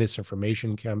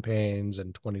misinformation campaigns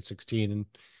in 2016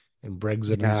 and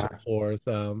Brexit and so Yeah. forth.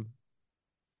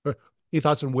 Any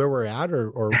thoughts on where we're at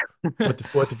or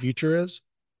what the future is?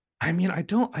 I mean, I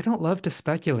don't love to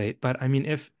speculate, but I mean,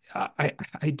 if I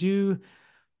do,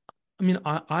 I mean,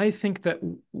 I think that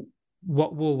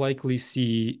what we'll likely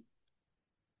see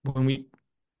when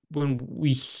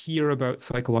we hear about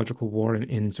psychological war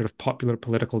in sort of popular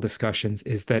political discussions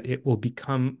is that it will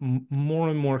become more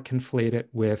and more conflated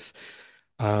with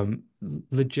um,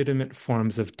 legitimate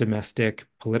forms of domestic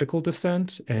political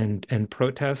dissent and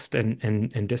protest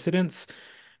and dissidence.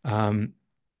 Um,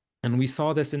 and we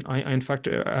saw this in fact,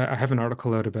 I have an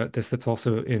article out about this that's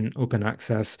also in open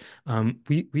access.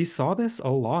 We saw this a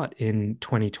lot in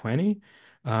 2020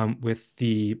 with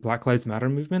the Black Lives Matter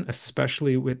movement,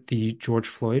 especially with the George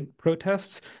Floyd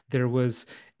protests. There was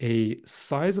a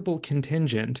sizable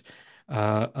contingent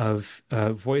of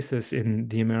voices in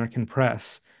the American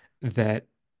press that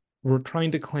were trying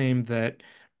to claim that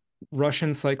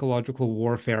Russian psychological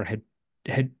warfare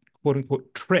had quote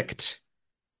unquote tricked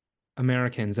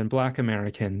Americans and Black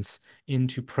Americans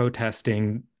into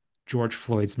protesting George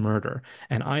Floyd's murder.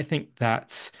 And I think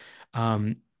that's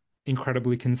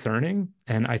incredibly concerning,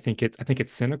 and I think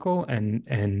it's cynical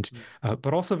and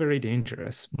but also very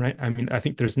dangerous, right? I mean, I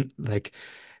think there's like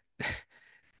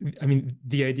I mean,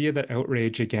 the idea that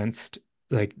outrage against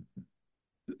like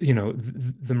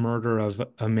the murder of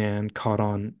a man caught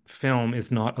on film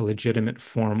is not a legitimate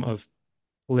form of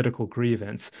political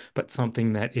grievance, but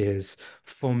something that is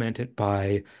fomented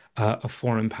by a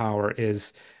foreign power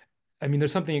is, I mean,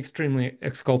 there's something extremely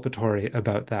exculpatory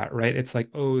about that, right? It's like,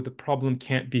 oh, the problem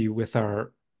can't be with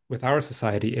our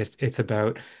society. It's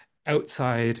about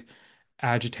outside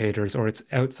agitators or it's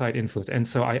outside influence. And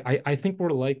so I think we're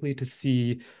likely to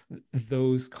see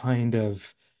those kind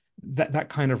of that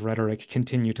kind of rhetoric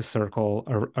continue to circle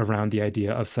around the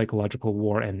idea of psychological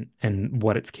war and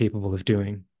what it's capable of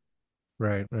doing.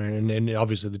 Right. And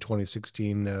obviously the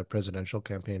 2016 presidential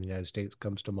campaign in the United States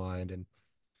comes to mind. And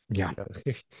Yeah. you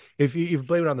know, if you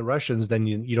blame it on the Russians, then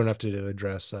you don't have to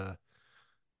address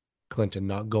Clinton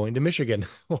not going to Michigan,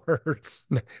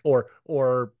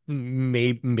 or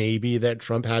maybe that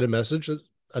Trump had a message that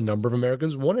a number of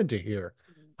Americans wanted to hear.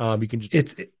 You can just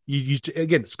It's you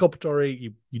again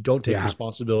sculpatory. You don't take yeah,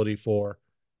 responsibility for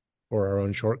our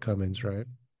own shortcomings, right?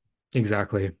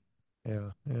 exactly.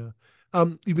 Yeah, yeah.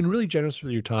 You've been really generous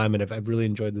with your time, and I've really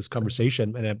enjoyed this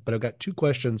conversation. But I've got two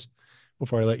questions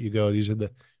before I let you go. These are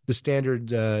the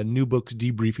standard new books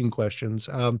debriefing questions.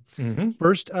 Hmm.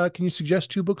 First, can you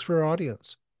suggest two books for our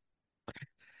audience?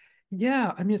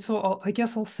 Yeah, I mean, so I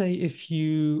guess I'll say if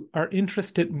you are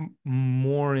interested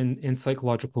more in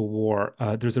psychological war,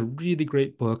 there's a really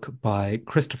great book by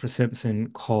Christopher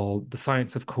Simpson called The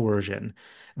Science of Coercion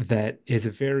that is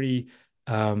a very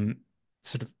um,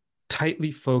 sort of tightly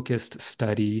focused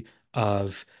study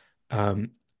of um,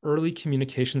 early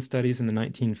communication studies in the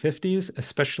 1950s,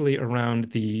 especially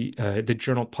around the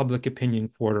journal Public Opinion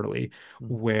Quarterly,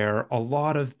 where a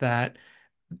lot of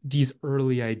these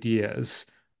early ideas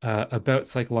about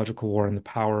psychological war and the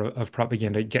power of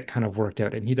propaganda get kind of worked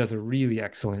out. And he does a really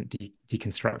excellent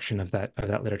deconstruction of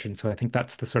that literature. And so I think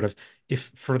that's the sort of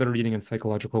if further reading in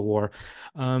psychological war.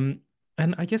 Um,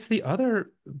 and I guess the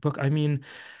other book, I mean,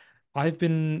 I've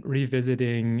been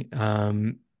revisiting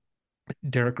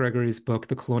Derek Gregory's book,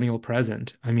 The Colonial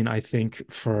Present. I mean, I think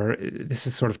for this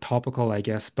is sort of topical, I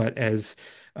guess, but as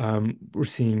we're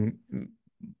seeing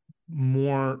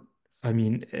more, I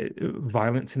mean,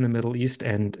 violence in the Middle East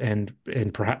and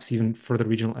perhaps even further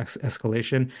regional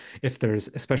escalation. If there's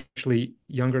especially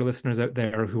younger listeners out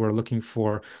there who are looking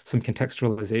for some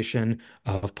contextualization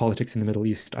of politics in the Middle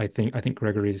East, I think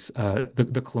Gregory's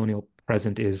the Colonial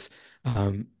Present is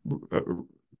a,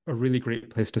 a really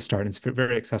great place to start. It's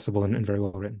very accessible and very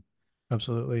well written.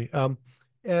 Absolutely.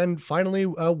 And finally,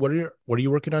 what are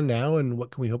you working on now, and what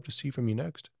can we hope to see from you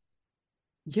next?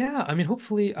 Yeah, I mean,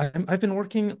 hopefully, I've been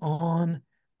working on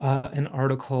an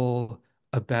article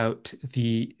about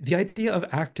the idea of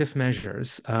active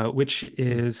measures, which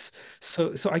is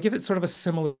so I give it sort of a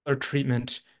similar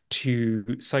treatment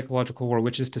to psychological war,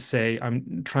 which is to say,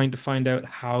 I'm trying to find out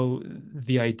how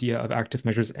the idea of active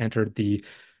measures entered the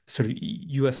sort of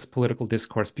U.S. political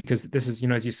discourse, because this is,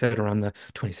 as you said, around the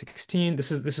 2016.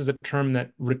 This is a term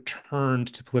that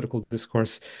returned to political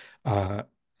discourse. Uh,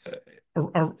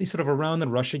 Sort of around the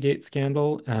Russiagate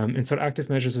scandal. And so active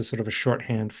measures is sort of a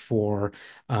shorthand for,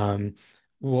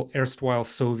 well, erstwhile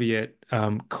Soviet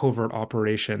covert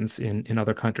operations in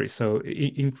other countries. So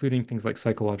including things like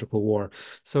psychological war.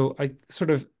 So I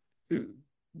sort of uh,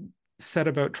 set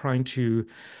about trying to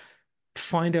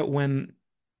find out when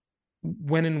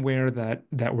and where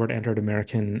that word entered the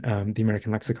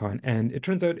American lexicon. And it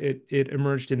turns out it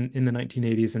emerged in the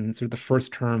 1980s and sort of the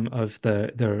first term of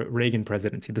the Reagan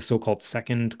presidency, the so-called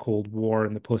Second Cold War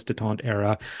in the post-detente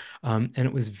era. And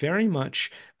it was very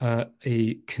much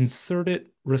a concerted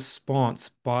response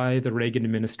by the Reagan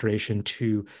administration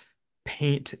to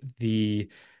paint the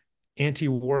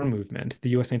anti-war movement, the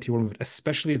U.S. anti-war movement,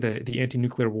 especially the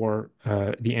anti-nuclear war,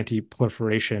 the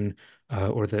anti-proliferation,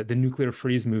 or the nuclear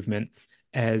freeze movement,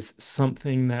 as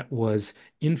something that was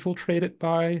infiltrated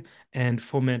by and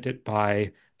fomented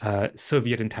by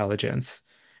Soviet intelligence.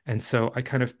 And so I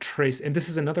kind of trace, and this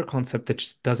is another concept that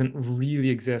just doesn't really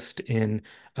exist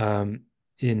um,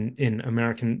 in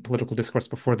American political discourse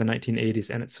before the 1980s,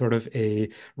 and it's sort of a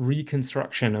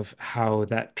reconstruction of how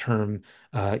that term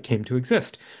came to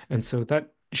exist. And so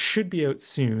that should be out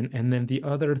soon. And then the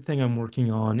other thing I'm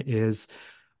working on is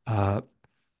uh,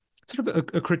 sort of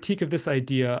a critique of this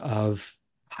idea of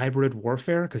hybrid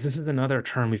warfare, because this is another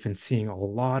term we've been seeing a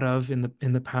lot of in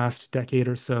the past decade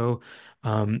or so.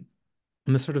 And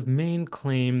the sort of main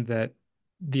claim that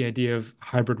the idea of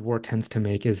hybrid war tends to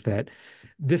make is that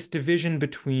this division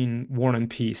between war and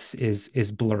peace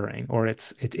is blurring, or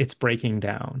it's breaking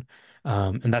down.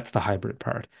 And that's the hybrid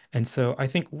part. And so I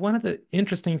think one of the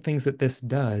interesting things that this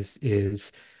does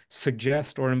is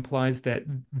suggest or implies that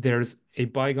there's a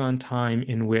bygone time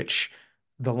in which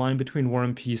the line between war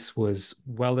and peace was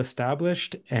well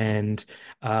established and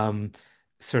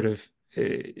sort of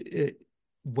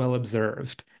well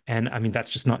observed. And I mean, that's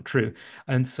just not true.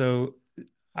 And so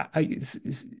I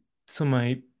so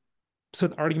my so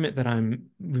the argument that I'm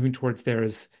moving towards there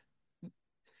is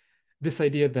this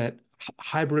idea that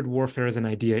hybrid warfare as an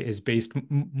idea is based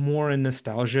more in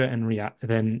nostalgia and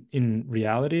than in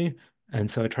reality. And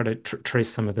so I try to trace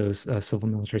some of those civil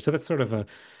military. So that's sort of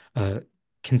a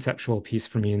conceptual piece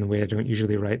for me in the way I don't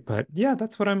usually write. But yeah,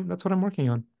 that's what I'm working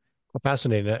on. Well,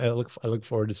 fascinating. I look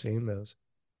forward to seeing those.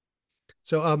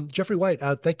 So, Jeffrey Whyte,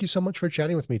 thank you so much for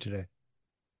chatting with me today.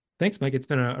 Thanks, Mike. It's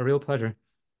been a real pleasure.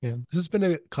 Yeah, this has been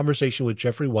a conversation with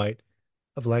Jeffrey Whyte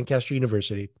of Lancaster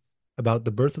University about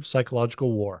the birth of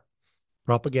psychological war,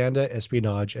 propaganda,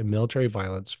 espionage, and military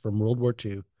violence from World War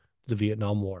II to the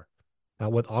Vietnam War,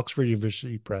 with Oxford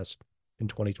University Press in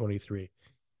 2023.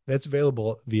 And it's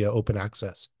available via open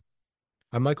access.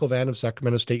 I'm Michael Vann of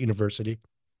Sacramento State University.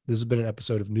 This has been an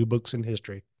episode of New Books in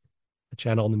History, a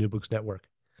channel on the New Books Network.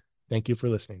 Thank you for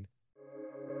listening.